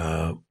 and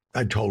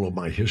I told her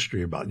my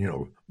history about,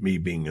 me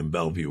being in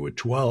Bellevue at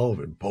 12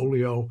 and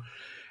polio.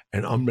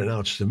 And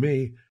unbeknownst to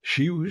me,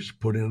 she was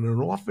put in an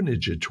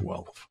orphanage at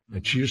 12.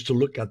 And she used to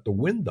look out the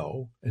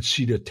window and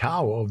see the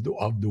tower of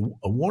the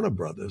Warner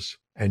Brothers.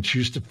 And she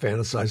used to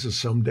fantasize of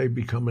someday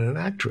becoming an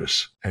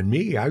actress. And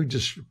me,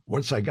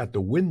 once I got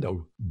the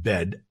window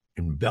bed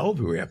in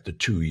Bellevue after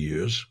 2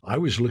 years, I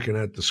was looking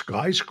at the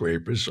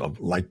skyscrapers of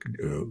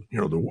the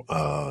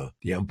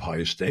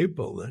Empire State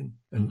Building.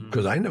 And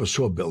because I never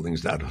saw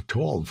buildings that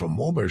tall from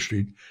Mulberry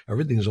Street,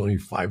 everything's only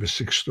 5 or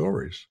 6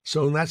 stories.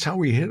 So that's how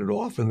we hit it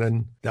off. And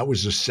then that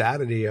was a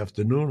Saturday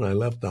afternoon. I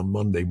left on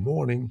Monday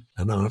morning.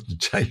 And I have to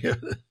tell you,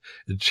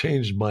 it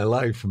changed my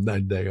life from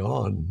that day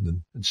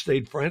on, and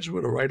stayed friends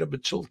with her right up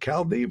until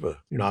Cal Neva.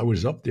 I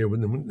was up there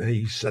when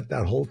he set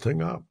that whole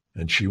thing up.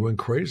 And she went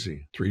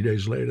crazy. 3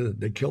 days later,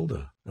 they killed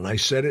her. And I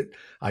said it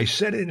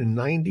in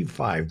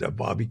 95 that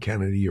Bobby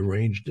Kennedy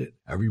arranged it.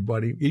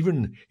 Everybody,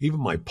 even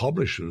my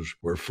publishers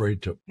were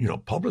afraid to,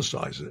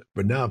 publicize it.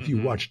 But now if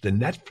you watch the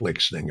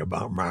Netflix thing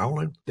about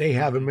Marilyn, they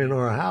have him in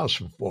our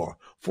house for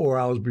 4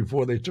 hours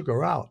before they took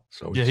her out.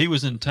 So yeah, he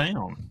was in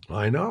town.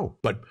 I know.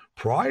 But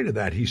prior to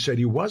that, he said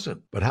he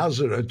wasn't. But how's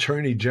an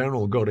attorney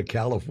general go to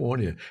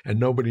California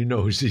and nobody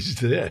knows he's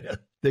there?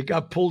 They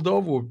got pulled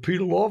over with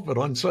Peter Lawford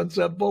on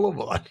Sunset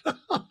Boulevard.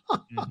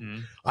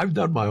 I've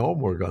done my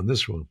homework on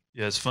this one.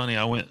 Yeah, it's funny.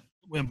 I went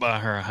by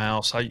her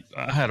house. I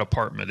had an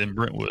apartment in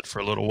Brentwood for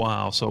a little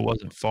while, so it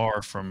wasn't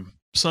far from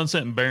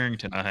Sunset and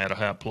Barrington. I had a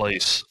hot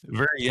place.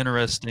 Very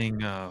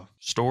interesting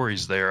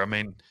stories there. I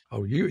mean,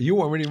 you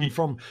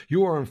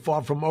weren't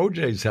far from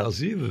OJ's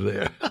house either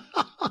there.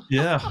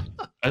 Yeah,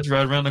 that's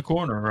right around the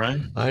corner,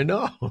 right? I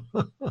know.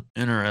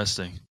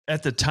 Interesting.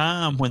 At the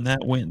time when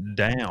that went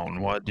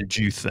down, what did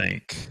you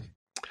think?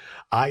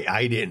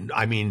 I didn't.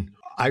 I mean,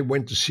 I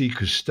went to see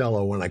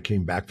Costello when I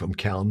came back from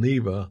Cal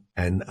Neva,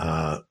 and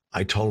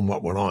I told him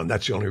what went on.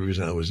 That's the only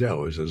reason I was there,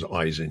 was his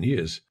eyes and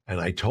ears.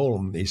 And I told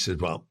him, he said,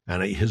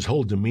 his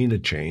whole demeanor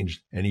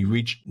changed. And he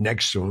reached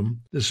next to him.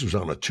 This was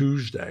on a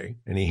Tuesday.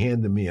 And he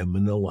handed me a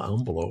manila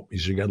envelope. He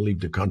said, you got to leave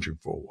the country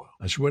for a while.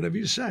 I said, whatever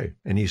you say.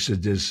 And he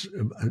said, there's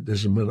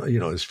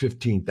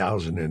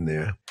 $15,000 in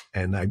there.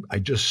 And I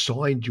just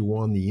signed you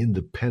on the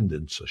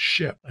Independence, a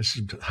ship. I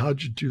said,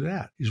 how'd you do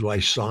that? He said, well,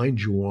 I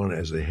signed you on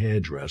as a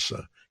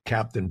hairdresser.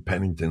 Captain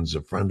Pennington's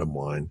a friend of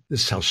mine.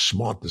 This is how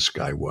smart this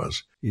guy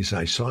was. He said,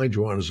 I signed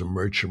you on as a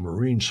merchant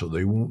marine so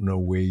they won't know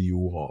where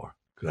you are,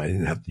 because I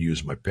didn't have to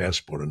use my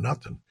passport or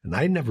nothing. And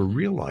I never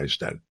realized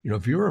that.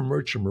 If you're a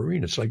merchant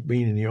marine, it's like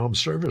being in the armed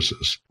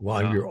services.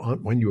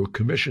 When you're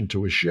commissioned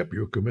to a ship,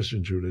 you're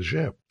commissioned to the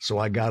ship. So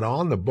I got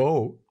on the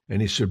boat. And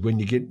he said, when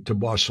you get to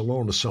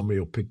Barcelona, somebody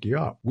will pick you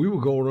up. We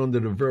were going under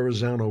the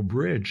Verrazano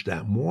Bridge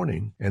that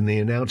morning, and they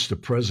announced the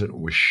president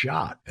was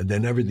shot. And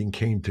then everything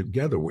came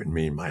together with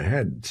me in my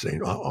head,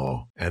 saying,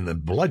 uh-oh. And the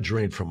blood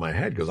drained from my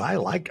head, because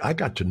I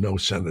got to know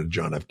Senator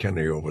John F.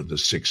 Kennedy over the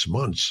 6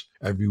 months,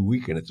 every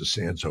weekend at the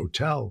Sands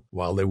Hotel,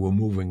 while they were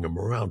moving him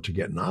around to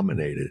get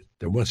nominated.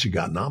 Then once he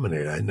got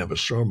nominated, I never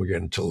saw him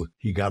again until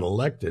he got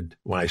elected.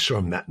 When I saw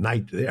him that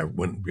night there,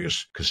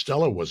 because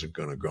Costello wasn't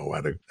going to go,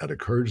 out of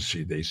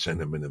courtesy, they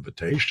sent him an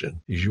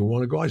invitation. He said, you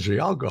want to go? I said,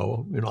 I'll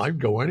go.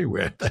 I'd go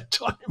anywhere at that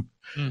time.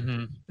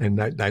 Mm-hmm. And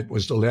that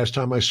was the last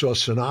time I saw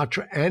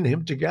Sinatra and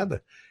him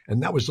together.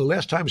 And that was the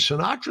last time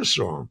Sinatra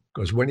saw him,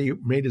 because when he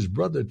made his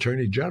brother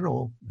Attorney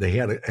General, they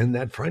had to end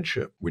that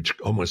friendship, which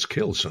almost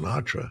killed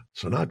Sinatra.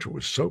 Sinatra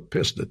was so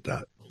pissed at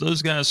that.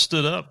 Those guys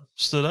stood up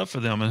for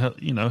them and,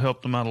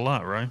 helped them out a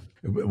lot, right?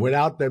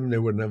 Without them, they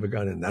would have never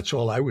got in. That's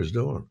all I was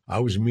doing. I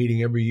was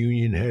meeting every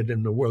union head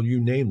in the world.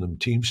 You name them,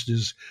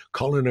 Teamsters,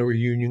 culinary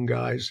union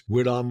guys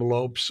with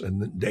envelopes,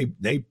 and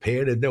they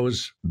padded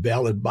those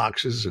ballot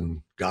boxes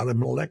and got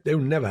them elected.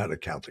 They never had a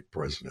Catholic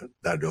president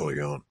that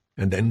early on.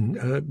 And then,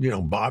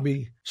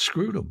 Bobby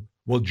screwed them.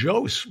 Well,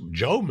 Joe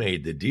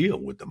made the deal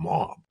with the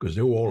mob because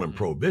they were all in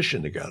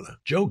Prohibition together.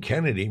 Joe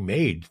Kennedy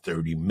made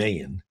 $30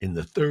 million in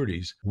the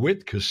 30s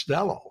with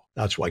Costello.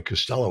 That's why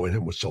Costello and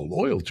him were so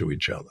loyal to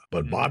each other.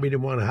 But Bobby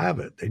didn't want to have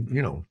it.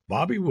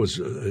 Bobby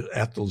was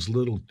Ethel's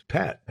little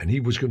pet, and he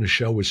was going to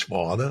show his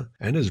father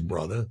and his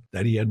brother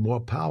that he had more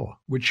power,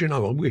 which,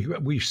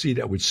 we see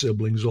that with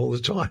siblings all the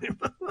time.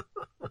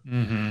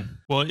 Mm-hmm.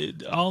 Well,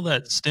 all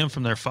that stemmed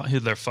from their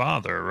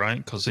father,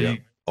 right? Because he... Yeah.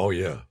 Oh,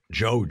 yeah.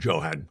 Joe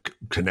had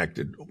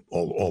connected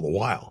all the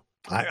while.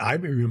 I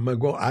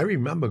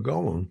remember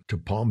going to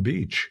Palm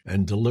Beach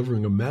and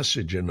delivering a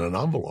message in an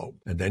envelope.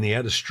 And then he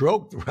had a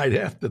stroke right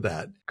after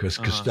that because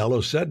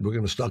Costello said, we're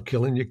going to start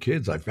killing your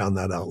kids. I found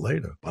that out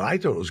later. But I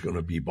thought it was going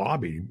to be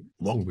Bobby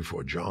long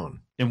before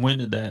John. And when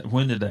did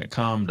that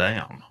calm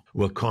down?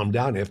 Well, it calmed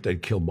down after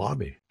they'd killed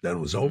Bobby. Then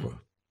it was over.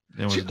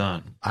 It was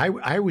done.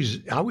 I was.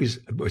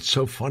 It's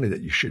so funny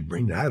that you should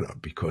bring that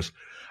up, because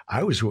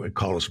I was with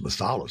Carlos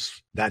Masalas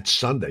that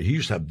Sunday. He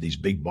used to have these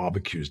big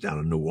barbecues down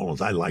in New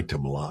Orleans. I liked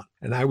him a lot.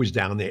 And I was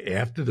down there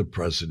after the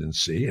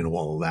presidency and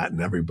all of that,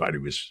 and everybody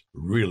was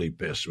really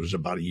pissed. It was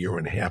about a year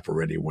and a half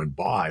already went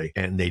by,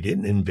 and they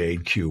didn't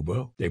invade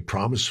Cuba. They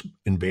promised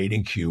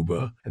invading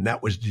Cuba, and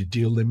that was the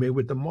deal they made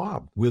with the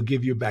mob. We'll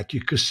give you back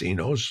your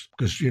casinos,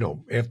 because,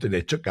 after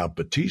they took out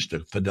Batista,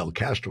 Fidel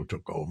Castro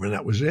took over, and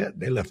that was it.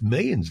 They left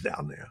millions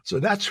down there. So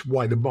that's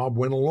why the mob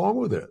went along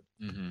with it.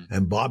 Mm-hmm.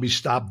 And Bobby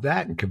stopped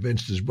that and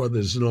convinced his brother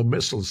there's no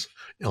missiles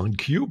on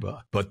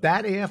Cuba. But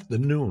that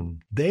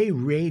afternoon, they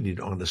raided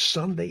on a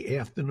Sunday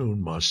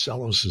afternoon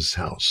Marcellus'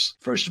 house.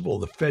 First of all,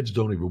 the feds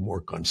don't even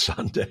work on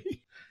Sunday.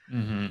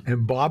 Mm-hmm.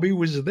 And Bobby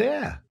was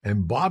there.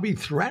 And Bobby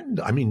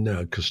threatened,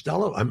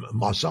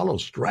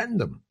 Marcellus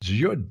threatened him. He said,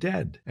 "You're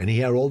dead." And he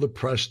had all the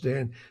press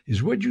there. He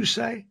said, "What'd you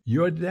say?"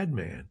 "You're dead,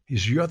 man." He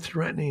said, "You're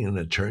threatening an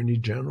attorney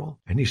general?"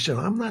 And he said,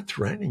 "I'm not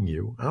threatening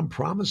you. I'm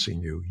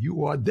promising you,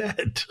 you are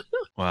dead."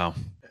 Wow.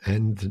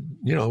 And,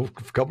 a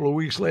couple of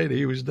weeks later,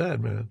 he was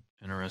dead, man.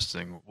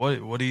 Interesting.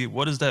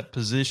 What is that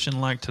position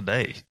like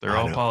today? They're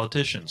all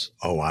politicians.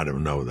 Oh, I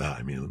don't know that.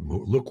 I mean,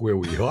 look where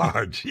we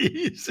are.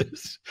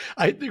 Jesus.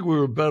 I think we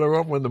were better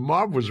off when the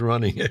mob was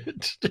running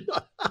it.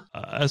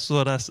 That's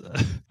what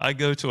I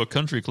go to a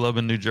country club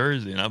in New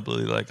Jersey, and I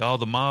believe like all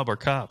the mob are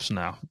cops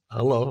now.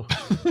 Hello.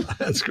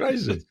 That's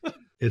crazy.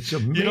 It's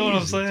amazing. You know what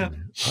I'm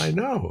saying? I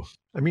know.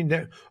 I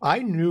mean, I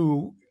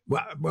knew.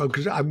 Well,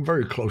 because I'm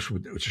very close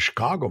with the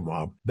Chicago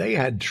mob. They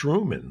had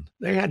Truman.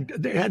 They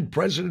had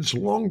presidents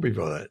long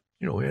before that,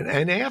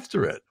 and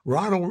after it.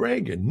 Ronald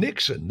Reagan,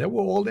 Nixon, they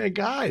were all their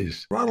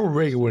guys. Ronald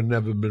Reagan would have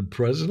never been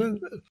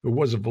president. If it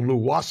wasn't for Lew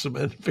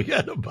Wasserman,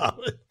 forget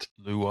about it.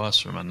 Lew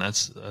Wasserman,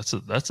 that's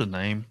a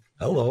name.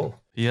 Hello.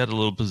 He had a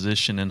little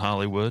position in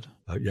Hollywood.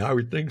 Yeah, I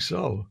would think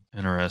so.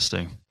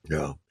 Interesting.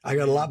 Yeah. I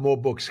got a lot more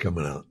books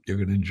coming out. You're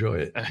going to enjoy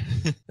it.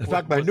 In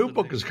fact, my new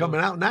book is coming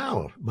out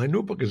now. My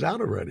new book is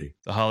out already.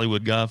 The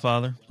Hollywood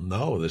Godfather?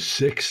 No, The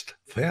Sixth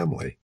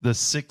Family. The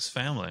Sixth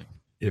Family.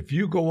 If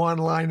you go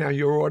online now,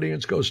 your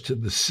audience goes to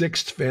The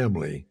Sixth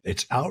Family.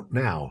 It's out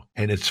now,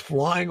 and it's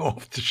flying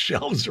off the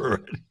shelves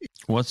already.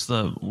 What's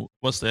the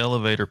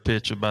elevator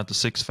pitch about The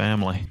Sixth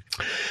Family?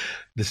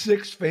 The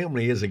Sixth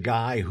Family is a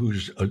guy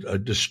who's a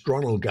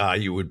disgruntled guy.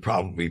 You would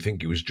probably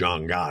think he was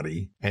John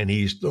Gotti. And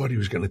he thought he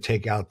was going to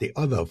take out the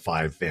other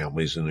 5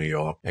 families in New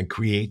York and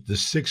create the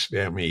Sixth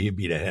Family. He'd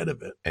be the head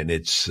of it. And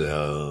it's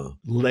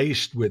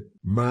laced with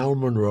Marilyn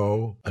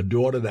Monroe, a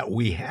daughter that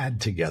we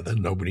had together,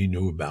 nobody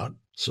knew about.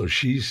 So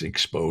she's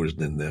exposed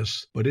in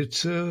this. But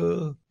it's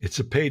a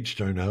page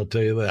turner, I'll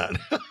tell you that.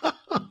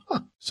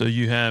 So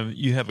you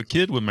have a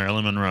kid with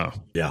Marilyn Monroe?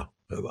 Yeah,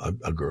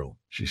 a girl.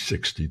 She's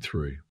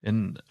 63.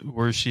 And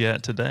where's she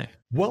at today?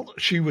 Well,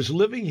 she was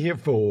living here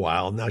for a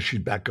while. Now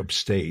she's back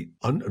upstate.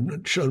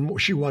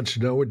 She wants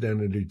no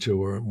identity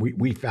to her.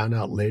 We found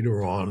out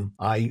later on.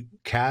 I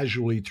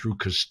casually through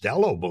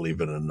Costello,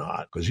 believe it or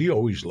not, because he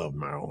always loved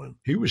Marilyn.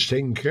 He was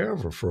taking care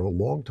of her for a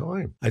long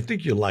time. I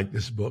think you'll like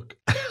this book.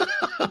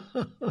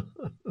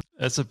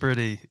 That's a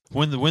pretty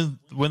when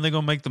they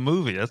gonna make the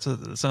movie? It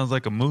sounds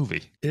like a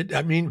movie.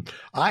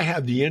 I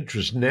have the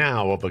interest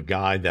now of a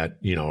guy that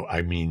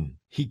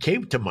he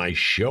came to my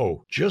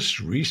show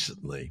just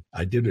recently.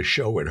 I did a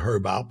show at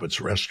Herb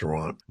Alpert's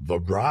restaurant,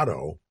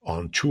 Vibrato,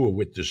 on tour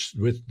with the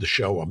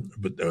show,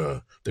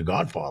 The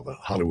Godfather,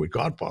 Hollywood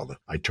Godfather.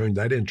 I turned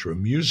that into a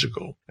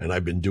musical, and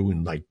I've been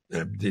doing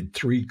did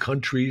 3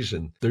 countries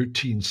and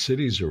 13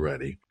 cities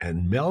already.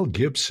 And Mel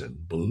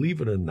Gibson,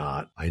 believe it or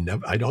not,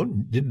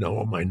 didn't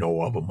know him. I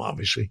know of him,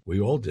 obviously. We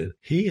all did.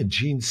 He and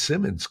Gene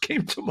Simmons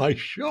came to my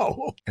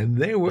show, and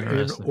they were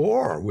in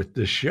awe with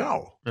the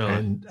show. Really?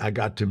 And I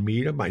got to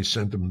meet him. I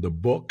sent him the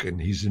book,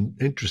 and he's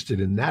interested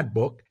in that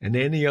book and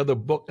any other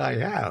book I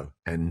have.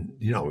 And,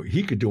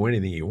 he could do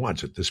anything he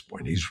wants at this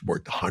point. He's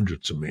worth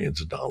hundreds of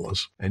millions of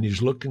dollars, and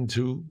he's looking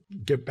to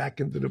get back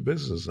into the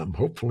business. I'm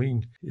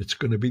hoping it's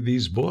going to be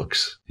these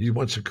books. He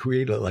wants to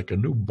create a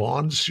new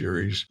Bond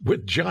series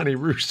with Johnny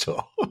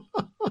Russo.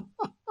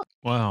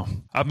 Wow.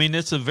 I mean,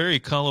 it's a very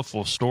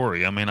colorful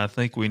story. I mean, I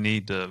think we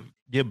need to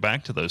get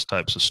back to those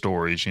types of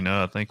stories.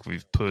 I think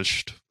we've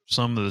pushed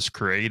some of this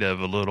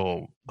creative a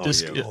little.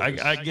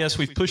 I guess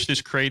we've pushed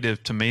this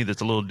creative to me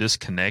that's a little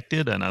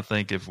disconnected. And I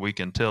think if we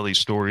can tell these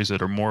stories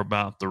that are more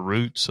about the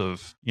roots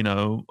of,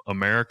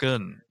 America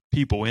and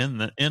people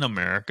in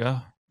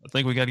America, I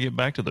think we got to get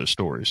back to those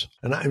stories.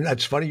 And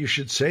that's funny you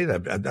should say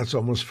that. That's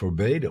almost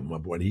verbatim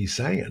of what he's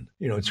saying.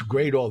 It's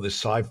great, all this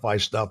sci-fi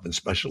stuff and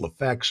special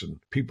effects and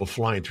people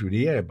flying through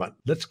the air. But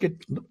let's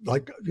get,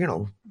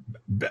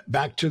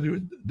 back to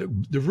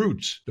the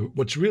roots,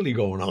 what's really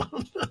going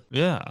on.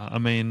 Yeah. I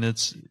mean,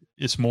 it's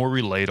more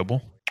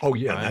relatable. Oh,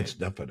 yeah, right? That's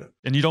definite.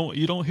 And you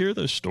don't hear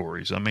those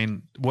stories. I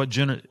mean,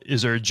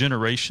 is there a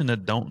generation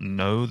that don't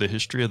know the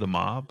history of the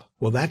mob?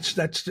 Well, that's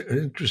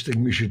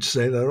interesting. We should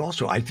say that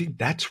also. I think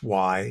that's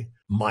why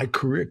my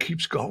career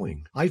keeps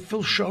going. I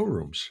fill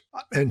showrooms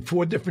and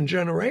 4 different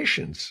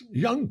generations,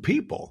 young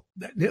people.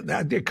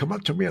 They come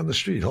up to me on the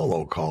street.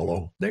 Hello,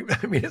 Carlo.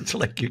 It's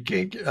like you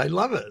can't. I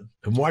love it.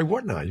 And why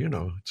wouldn't I?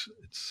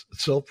 It's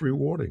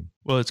self-rewarding.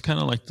 Well, it's kind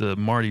of like the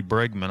Marty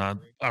Bregman.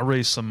 I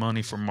raised some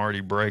money for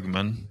Marty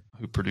Bregman,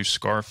 who produced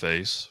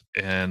Scarface,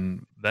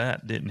 and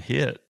that didn't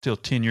hit till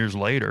 10 years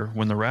later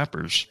when the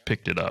rappers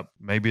picked it up.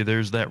 Maybe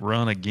there's that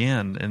run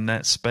again in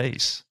that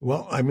space.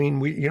 Well, I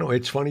mean,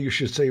 it's funny you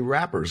should say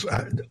rappers.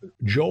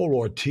 Joel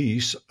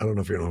Ortiz, I don't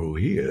know if you know who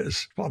he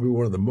is, probably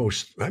one of the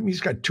most,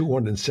 he's got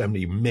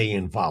 270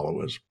 million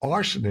followers.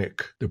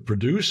 Arsenic, the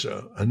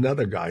producer,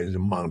 another guy is a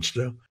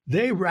monster.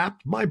 They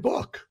rapped my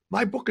book.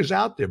 My book is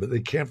out there, but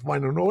they can't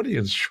find an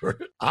audience for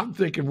it. I'm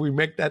thinking we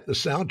make that the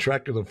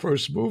soundtrack of the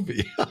first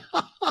movie.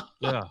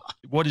 Yeah.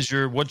 What's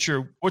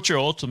your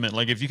ultimate,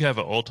 like if you have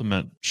an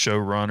ultimate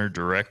showrunner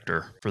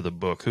director for the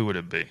book, who would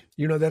it be?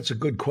 That's a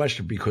good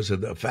question because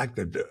of the fact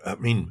that,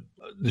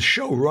 the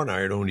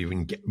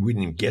showrunner, we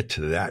didn't get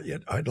to that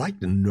yet. I'd like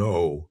to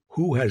know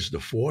who has the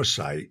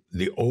foresight,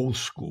 the old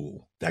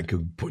school, that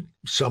could put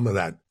some of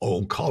that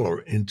old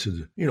color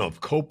into, if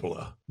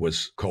Coppola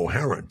was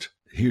coherent,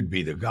 he'd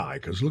be the guy,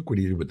 because look what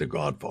he did with The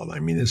Godfather.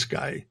 This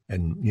guy,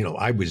 and,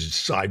 I was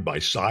side by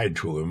side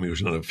to him. He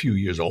was not a few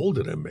years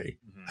older than me.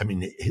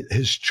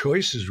 His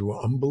choices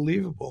were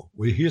unbelievable.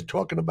 We're here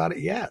talking about it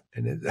yet.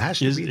 And it has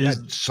to be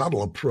that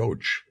subtle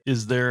approach.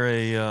 Is there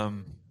a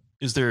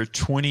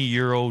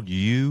 20-year-old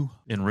you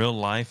in real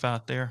life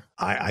out there?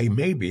 I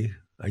maybe.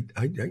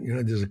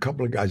 There's a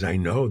couple of guys I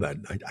know that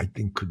I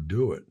think could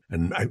do it,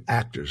 and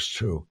actors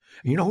too.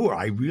 And who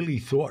I really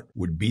thought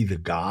would be the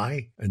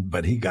guy,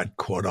 but he got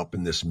caught up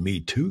in this Me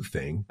Too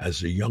thing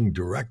as a young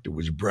director,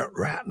 was Brett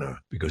Ratner,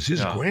 because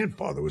his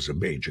grandfather was a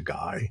major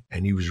guy,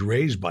 and he was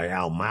raised by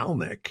Al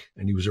Malnick,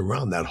 and he was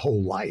around that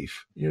whole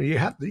life. You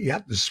have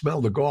to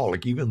smell the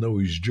garlic, even though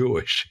he's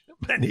Jewish.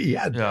 And he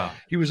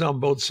was on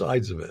both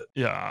sides of it.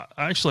 Yeah,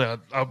 actually,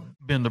 I've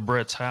been to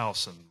Brett's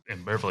house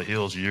in Beverly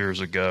Hills years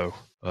ago.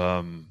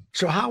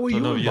 So how were you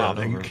involved?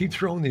 You keep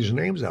throwing these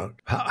names out.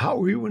 How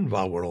were you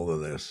involved with all of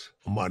this?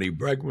 Marty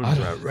Bregman,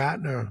 Brett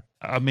Ratner.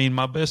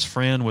 My best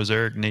friend was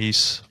Eric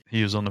Nies.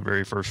 He was on the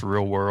very first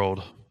Real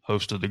World,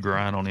 hosted The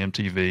Grind on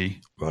MTV.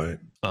 Right.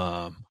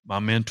 My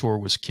mentor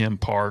was Ken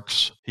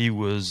Parks. He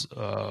was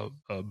a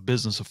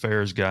business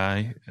affairs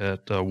guy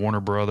at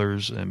Warner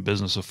Brothers and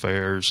business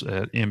affairs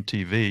at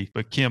MTV.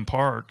 But Ken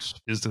Parks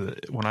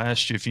when I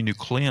asked you if you knew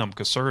Clem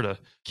Caserta,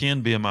 Ken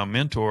being my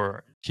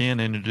mentor,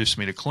 Ken introduced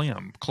me to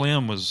Clem.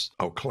 Clem was,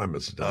 Clem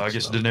is, I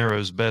guess, De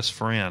Niro's best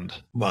friend.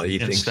 Well, he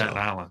thinks Staten so.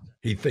 Island.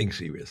 He thinks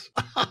he is.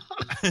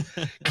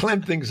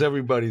 Clem thinks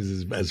everybody's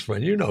his best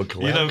friend. You know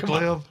Clem. You know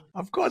Clem?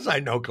 Of course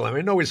I know Clem.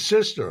 I know his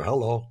sister.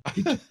 Hello.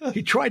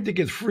 He tried to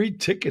get free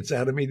tickets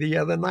out of me the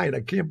other night. I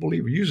can't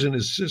believe it. Using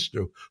his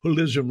sister, who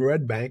lives in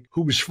Red Bank,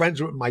 who was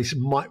friends with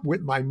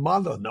my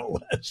mother, no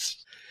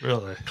less.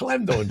 Really?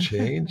 Clem don't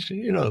change.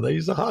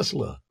 He's a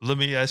hustler. Let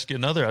me ask you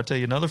I'll tell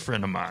you another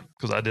friend of mine,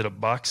 because I did a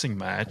boxing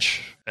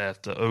match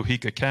at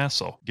Oheka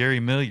Castle. Gary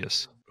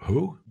Milius.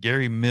 Who?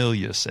 Gary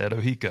Milius at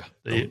Oheka,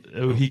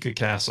 Oheka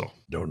Castle.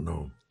 Don't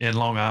know. In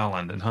Long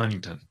Island, in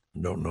Huntington.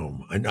 Don't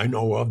know. I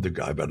know of the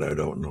guy, but I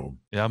don't know.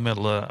 Yeah, I met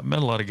a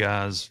lot of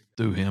guys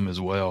through him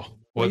as well.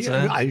 What's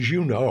that? As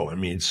you know,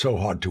 it's so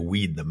hard to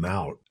weed them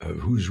out of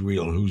who's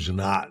real and who's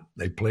not.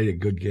 They play a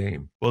good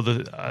game.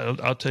 Well,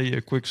 I'll tell you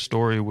a quick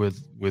story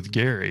with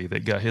Gary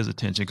that got his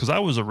attention, because I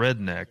was a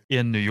redneck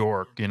in New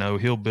York,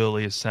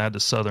 hillbilly, had the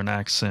Southern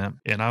accent.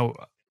 And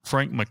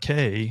Frank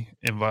McKay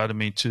invited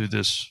me to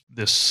this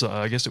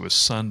I guess it was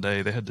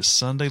Sunday. They had the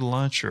Sunday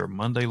lunch or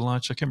Monday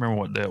lunch. I can't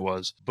remember what day it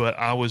was. But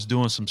I was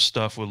doing some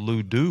stuff with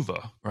Lou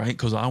Duva, right?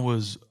 Because I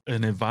was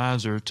an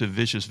advisor to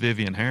Vicious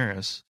Vivian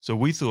Harris. So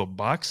we threw a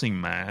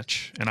boxing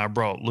match, and I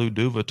brought Lou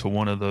Duva to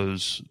one of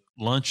those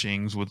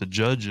lunchings with the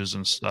judges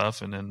and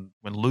stuff. And then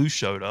when Lou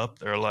showed up,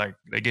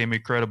 they gave me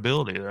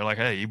credibility. They're like,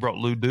 hey, you brought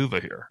Lou Duva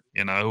here,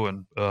 and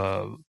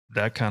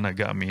that kind of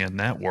got me in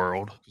that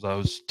world, because I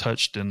was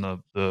touched in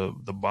the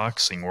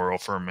boxing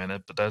world for a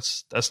minute. But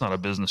that's not a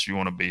business you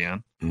want to be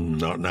in.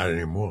 Not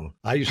anymore.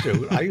 I used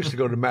to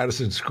go to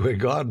Madison Square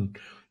Garden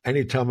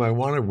anytime I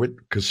wanted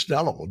with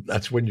Costello.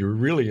 That's when you're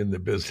really in the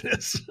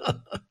business.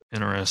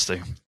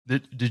 Interesting.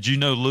 Did you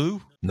know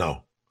Lou?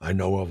 No, I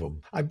know of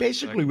him. I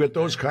basically, with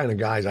those kind of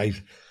guys,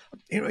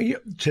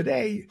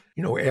 today,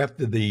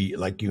 after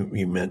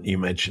you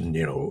mentioned,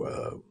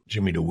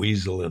 Jimmy the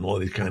Weasel and all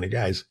these kind of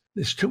guys,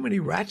 there's too many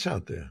rats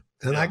out there.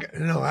 And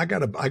I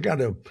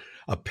got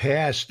a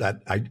past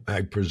that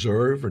I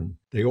preserve, and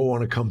they all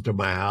want to come to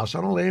my house.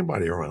 I don't let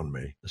anybody around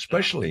me,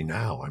 especially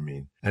now.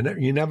 And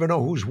you never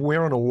know who's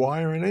wearing a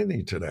wire and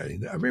anything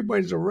today.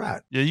 Everybody's a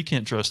rat. Yeah, you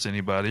can't trust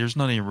anybody. There's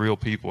not any real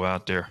people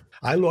out there.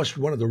 I lost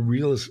one of the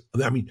realest.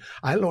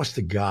 I lost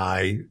a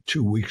guy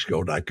 2 weeks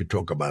ago that I could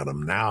talk about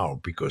him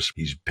now because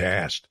he's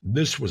passed.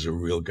 This was a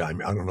real guy.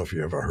 I don't know if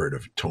you ever heard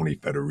of Tony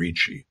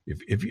Federici.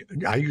 If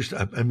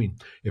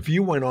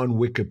you went on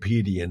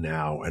Wikipedia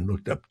now and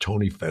looked up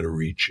Tony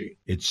Federici,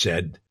 it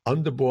said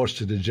underboss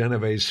to the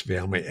Genovese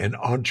family and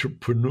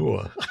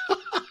entrepreneur.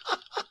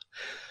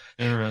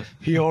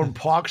 He owned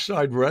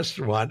Parkside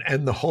Restaurant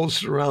and the whole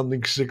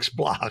surrounding 6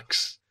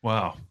 blocks.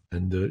 Wow.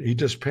 And he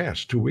just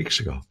passed 2 weeks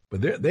ago. But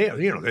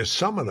there's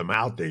some of them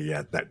out there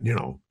yet that,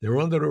 they're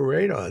under the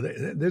radar.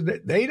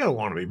 They don't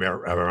want to be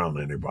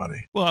around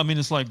anybody. Well, I mean,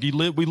 it's like we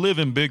live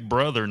in Big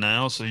Brother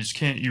now, so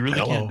you really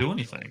can't do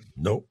anything.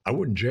 Nope, I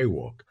wouldn't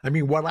jaywalk. I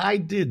mean, what I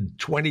did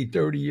 20,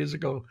 30 years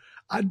ago,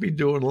 I'd be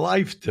doing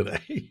life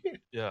today.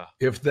 Yeah.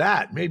 If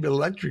that, maybe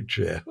electric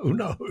chair. Who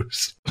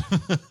knows?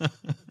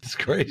 It's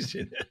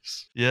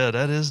craziness. Yeah,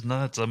 that is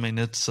nuts. I mean,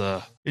 it's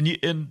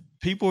and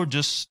people are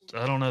just,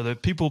 I don't know,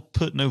 that people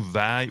put no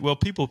value. Well,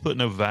 people put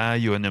no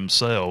value in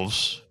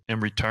themselves.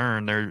 In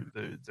return,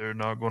 they're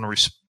not going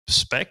to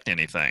respect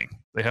anything.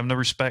 They have no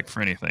respect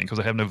for anything because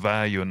they have no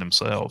value in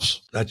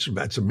themselves. That's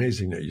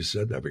amazing that you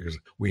said that, because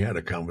we had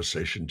a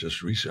conversation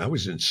just recently. I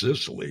was in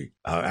Sicily.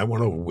 I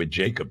went over with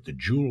Jacob, the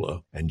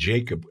jeweler, and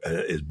Jacob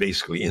is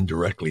basically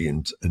indirectly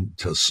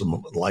into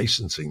some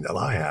licensing that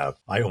I have.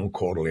 I own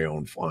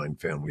Corleone Fine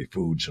Family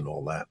Foods and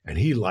all that. And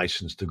he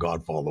licensed the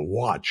Godfather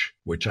watch,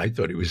 which I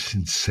thought he was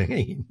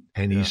insane.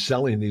 And he's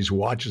selling these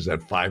watches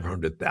at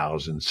 $500,000,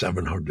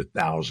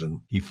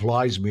 $700,000. He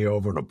flies me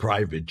over in a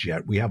private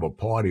jet. We have a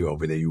party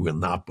over there you will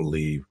not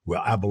believe, where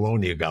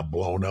Apollonia got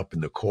blown up in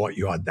the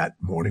courtyard that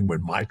morning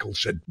when Michael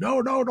said,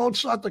 no, don't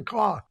start the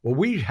car. Well,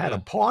 we had a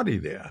party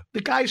there.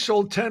 The guy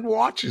sold 10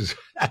 watches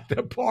at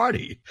the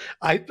party.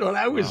 I thought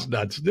I was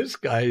nuts. This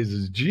guy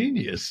is a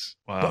genius.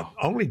 Wow. But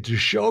only to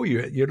show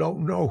you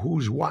don't know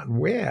who's what and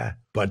where.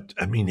 But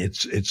I mean,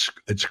 it's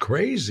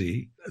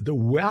crazy. The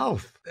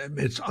wealth,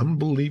 it's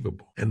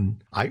unbelievable.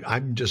 And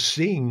I'm just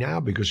seeing now,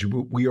 because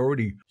we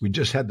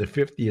just had the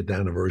 50th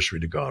anniversary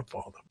of The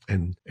Godfather.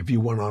 And if you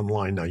went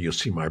online now, you'll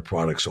see my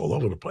products all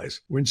over the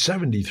place. We're in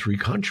 73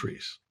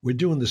 countries. We're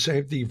doing the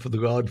same thing for The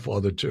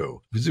Godfather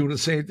 2. We're doing the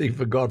same thing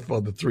for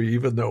Godfather 3,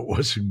 even though it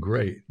wasn't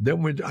great.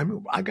 Then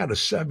I got a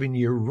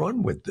 7-year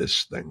run with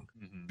this thing,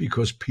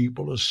 because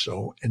people are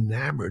so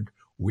enamored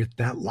with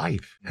that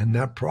life and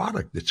that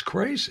product. It's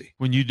crazy.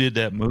 When you did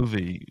that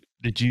movie,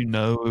 did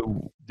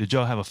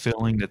y'all have a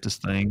feeling that this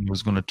thing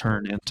was going to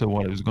turn into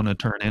what it was going to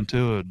turn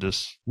into? Or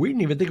just we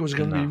didn't even think it was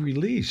going to be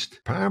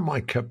released.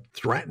 Paramount kept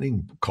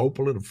threatening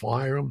Coppola to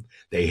fire him.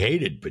 They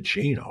hated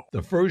Pacino.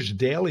 The first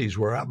dailies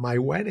were at my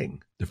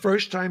wedding. The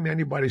first time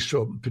anybody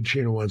saw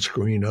Pacino on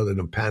screen other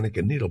than Panic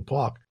at Needle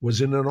Park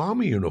was in an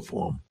army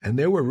uniform. And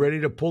they were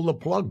ready to pull the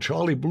plug.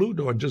 Charlie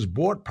Bluedog just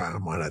bought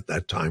Paramount at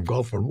that time,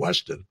 Gulf and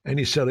Western. And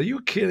he said, are you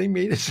kidding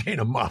me? This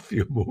ain't a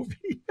mafia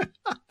movie.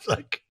 It's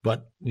like,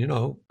 but,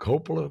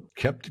 Coppola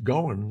kept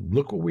going.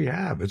 Look what we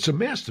have. It's a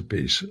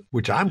masterpiece,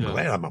 which I'm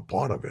glad I'm a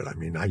part of it. I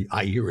mean,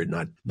 I hear it,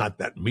 not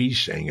that me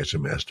saying it's a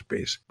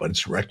masterpiece, but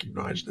it's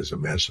recognized as a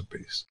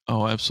masterpiece.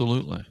 Oh,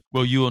 absolutely.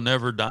 Well, you will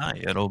never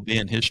die. It'll be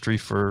in history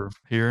for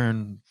here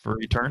and for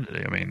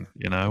eternity. I mean,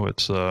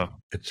 it's a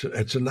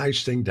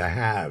nice thing to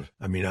have.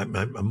 I mean,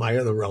 my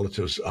other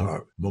relatives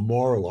are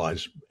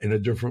memorialized in a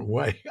different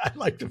way. I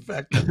like the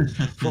fact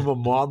that from a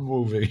mob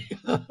movie.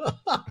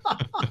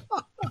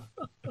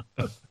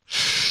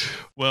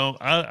 Well,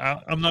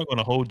 I'm not going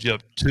to hold you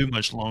up too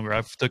much longer.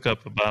 I've took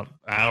up about an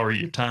hour of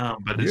your time,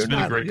 but it's been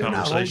a great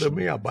conversation. You're not holding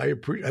me up.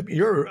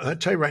 I'll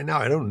tell you right now,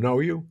 I don't know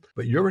you,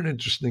 but you're an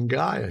interesting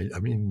guy. I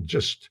mean,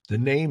 just the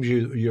names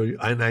you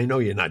and I know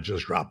you're not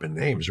just dropping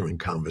names, you're in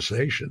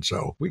conversation.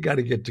 So we got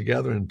to get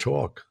together and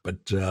talk.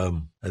 But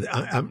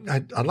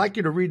I'd like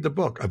you to read the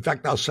book. In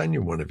fact, I'll send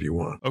you one if you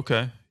want.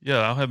 Okay.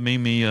 Yeah, I'll have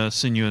Mimi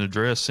send you an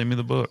address. Send me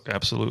the book.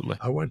 Absolutely.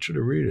 I want you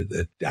to read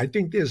it. I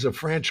think there's a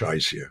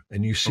franchise here,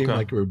 and you seem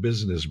like you're a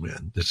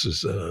businessman. This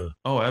is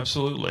oh,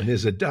 absolutely.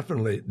 There's a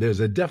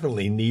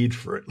definitely need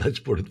for it. Let's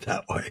put it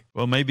that way.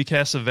 Well, maybe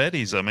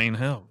Cassavetes. I mean,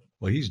 hell.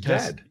 Well, he's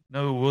dead.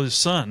 No, well, his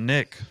son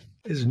Nick.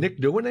 Is Nick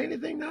doing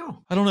anything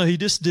now? I don't know. He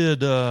just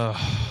did.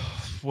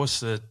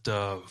 What's that?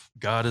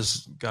 God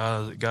is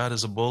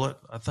a Bullet,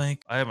 I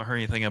think. I haven't heard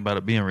anything about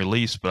it being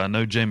released, but I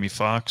know Jamie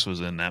Foxx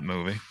was in that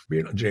movie.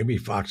 Jamie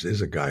Foxx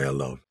is a guy I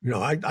love.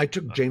 I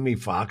took Jamie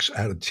Foxx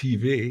out of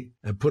TV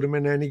and put him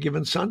in Any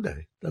Given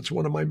Sunday. That's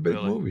one of my big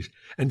movies.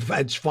 And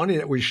it's funny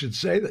that we should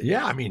say that.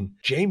 Yeah, I mean,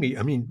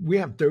 we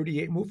have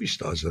 38 movie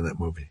stars in that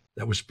movie.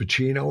 That was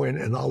Pacino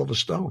and Oliver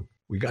Stone.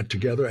 We got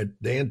together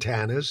at Dan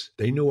Tanner's.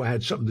 They knew I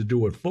had something to do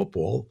with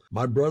football.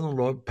 My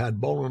brother-in-law, Pat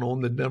Bowlen,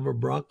 owned the Denver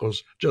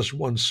Broncos, just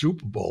won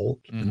Super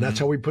Bowl. Mm-hmm. And that's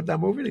how we put that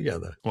movie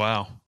together.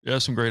 Wow. Yeah,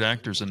 some great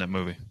actors in that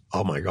movie.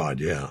 Oh, my God,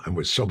 yeah. And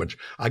with so much.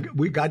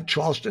 We got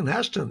Charleston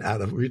Heston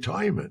out of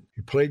retirement.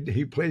 He played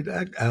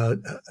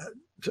Aglepu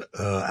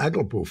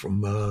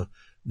from the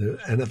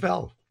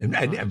NFL.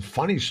 And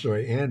funny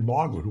story, Ann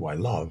Margaret, who I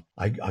love,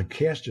 I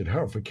casted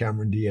her for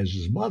Cameron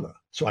Diaz's mother.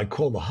 So I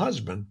called the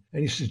husband,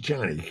 and he said,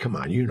 Johnny, come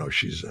on,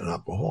 she's an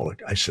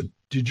alcoholic. I said,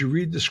 did you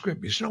read the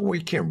script? He said, no,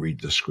 we can't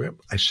read the script.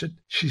 I said,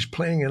 she's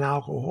playing an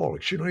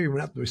alcoholic. She don't even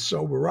have to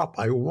sober up.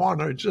 I want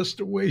her just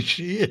the way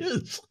she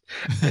is.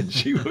 And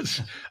she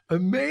was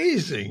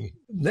amazing.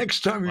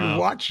 Next time you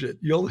watch it,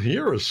 you'll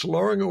hear her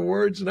slurring her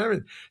words and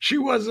everything. She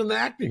wasn't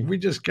acting. We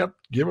just kept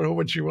giving her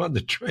what she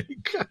wanted to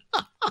drink.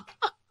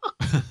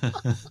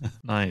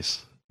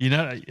 Nice.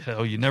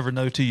 Hell, you never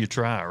know till you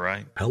try,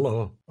 right?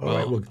 Hello. All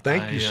right. Well,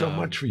 thank you so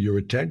much for your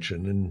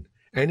attention. And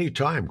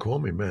anytime, call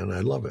me, man. I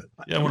love it.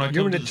 Yeah, when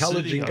You're an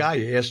intelligent guy.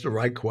 You ask the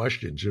right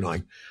questions.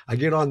 I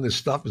get on this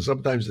stuff, and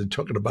sometimes they're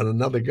talking about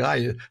another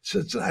guy.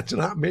 That's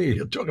not me.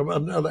 You're talking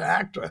about another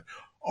actor.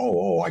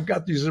 Oh, I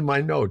got these in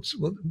my notes.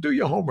 Well, do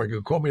your homework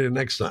and call me the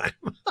next time.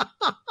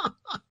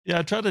 Yeah,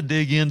 I try to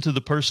dig into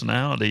the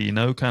personality,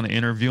 kind of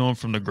interview them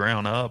from the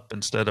ground up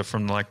instead of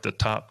from like the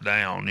top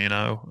down,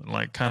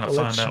 like kind of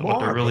find out what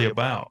they're really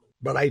about.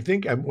 But I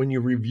think when you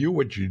review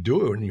what you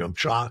do, and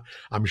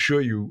I'm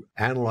sure you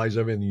analyze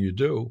everything you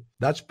do,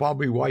 that's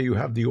probably why you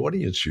have the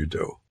audience you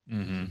do.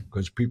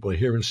 Because people are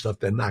hearing stuff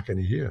they're not going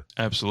to hear.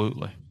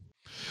 Absolutely.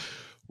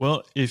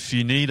 Well, if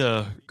you need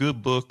a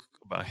good book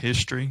about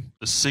history,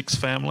 The Sixth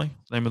Family,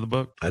 name of the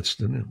book. That's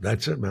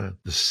it, man.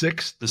 The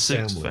Sixth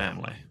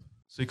Family.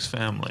 Sixth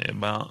Family,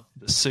 about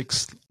the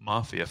sixth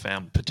mafia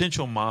family,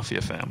 potential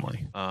mafia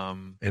family.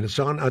 And it's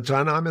on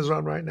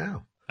Amazon right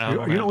now.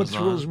 You know what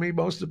thrills me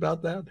most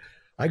about that?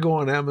 I go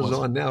on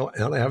Amazon now,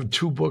 and I have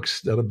 2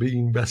 books that are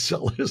being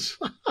bestsellers.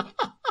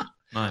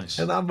 Nice.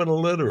 And I'm an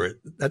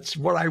illiterate. That's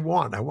what I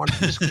want. I want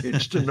these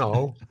kids to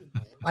know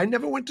I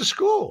never went to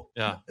school.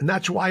 Yeah. And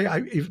that's why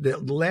the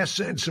last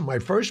sentence in my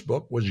first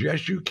book was,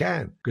 yes, you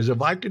can. Because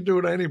if I can do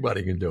it,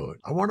 anybody can do it.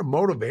 I want to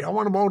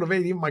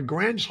motivate even my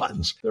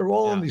grandsons. They're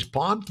all on these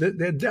palms.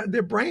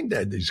 They're brain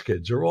dead, these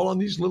kids. They're all on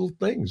these little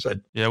things.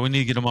 Yeah, we need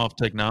to get them off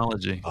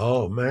technology.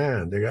 Oh,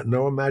 man. They got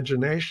no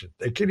imagination.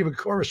 They can't even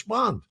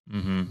correspond.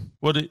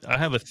 Well, I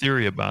have a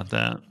theory about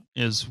that.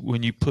 Is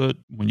when you put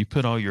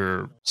all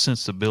your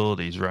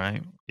sensibilities,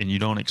 right, and you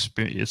don't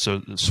experience, it's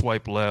a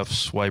swipe left,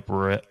 swipe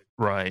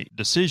right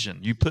decision.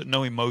 You put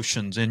no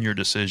emotions in your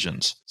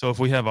decisions. So if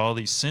we have all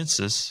these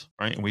senses,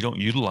 right, and we don't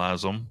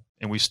utilize them,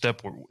 and we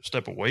step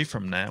away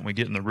from that, and we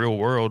get in the real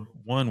world,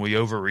 one, we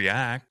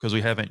overreact because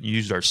we haven't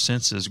used our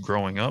senses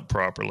growing up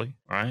properly,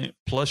 right?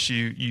 Plus,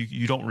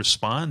 you don't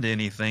respond to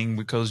anything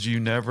because you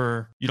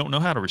don't know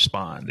how to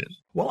respond.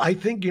 Well, I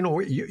think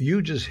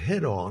you just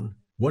hit on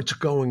what's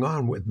going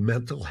on with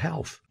mental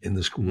health in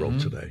the school world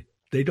today.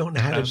 They don't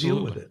know how to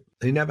deal with it.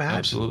 They never have.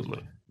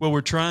 Absolutely. Well,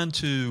 we're trying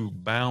to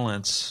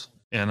balance,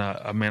 and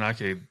I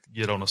could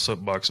get on a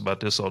soapbox about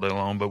this all day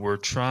long, but we're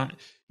trying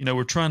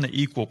to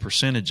equal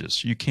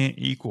percentages. You can't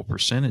equal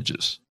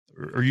percentages,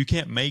 or you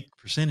can't make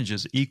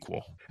percentages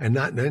equal. And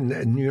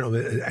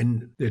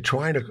they're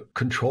trying to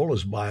control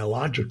us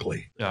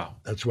biologically. Yeah.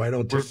 That's why I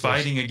don't. We're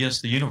fighting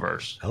against the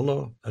universe.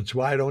 Hello. That's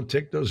why I don't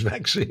take those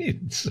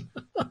vaccines.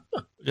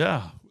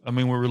 Yeah.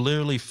 We're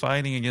literally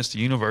fighting against the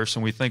universe,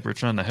 and we think we're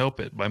trying to help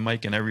it by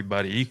making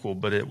everybody equal,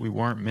 but we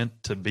weren't meant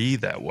to be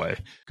that way.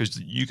 Because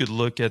you could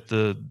look at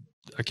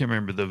I can't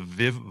remember, the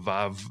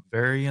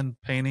Vivarian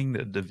painting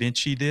that Da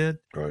Vinci did.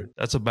 Right.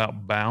 That's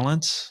about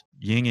balance,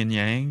 yin and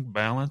yang,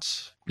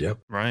 balance. Yep.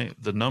 Right.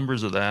 The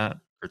numbers of that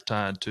are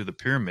tied to the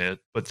pyramid,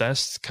 but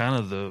that's kind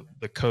of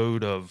the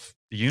code of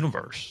the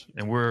universe,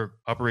 and we're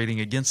operating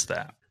against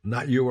that.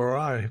 Not you or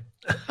I.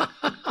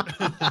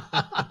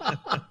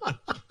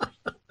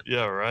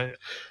 Yeah, right.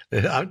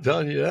 I'm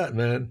telling you that,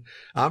 man.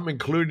 I'm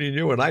including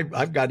you, and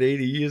I've got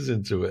 80 years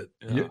into it.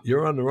 Yeah.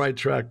 You're on the right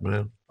track,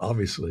 man,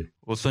 obviously.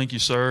 Well, thank you,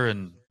 sir.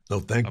 And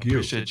thank you. you. I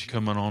appreciate you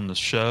coming on the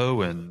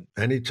show. And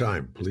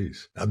anytime,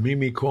 please.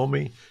 Mimi, call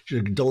me.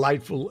 She's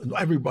delightful.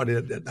 Everybody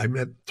that I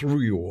met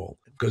through you all.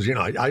 Because,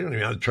 I don't even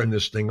know how to turn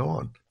this thing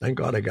on. Thank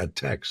God I got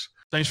texts.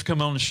 Thanks for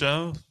coming on the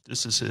show.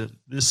 This is it.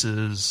 This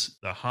is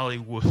the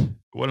Hollywood.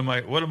 What am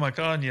I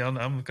calling you?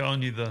 I'm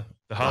calling you the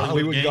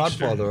Hollywood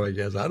Godfather, I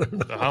guess. I don't know.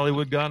 The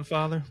Hollywood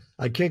Godfather.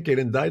 I can't get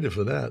indicted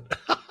for that.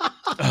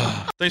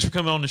 Thanks for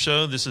coming on the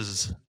show. This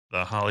is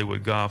the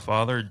Hollywood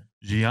Godfather,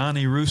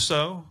 Gianni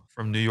Russo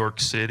from New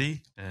York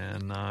City.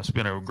 And it's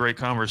been a great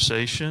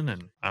conversation.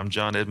 And I'm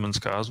John Edmonds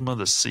Cosma,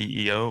 the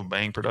CEO of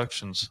Bang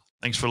Productions.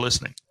 Thanks for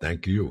listening.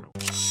 Thank you.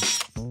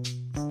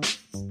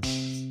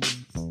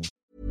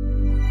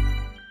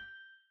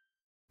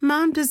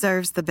 Mom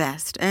deserves the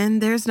best,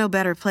 and there's no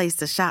better place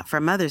to shop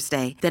for Mother's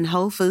Day than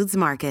Whole Foods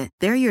Market.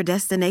 They're your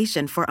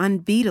destination for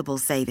unbeatable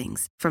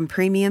savings, from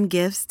premium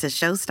gifts to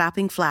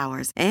show-stopping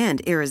flowers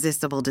and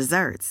irresistible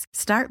desserts.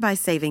 Start by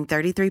saving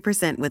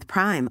 33% with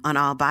Prime on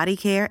all body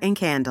care and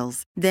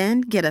candles.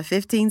 Then get a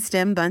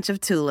 15-stem bunch of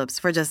tulips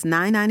for just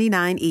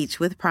 $9.99 each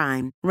with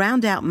Prime.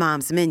 Round out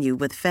Mom's menu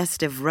with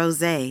festive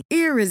rosé,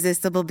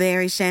 irresistible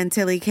berry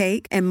chantilly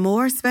cake, and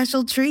more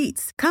special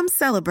treats. Come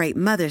celebrate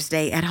Mother's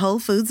Day at Whole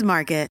Foods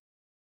Market.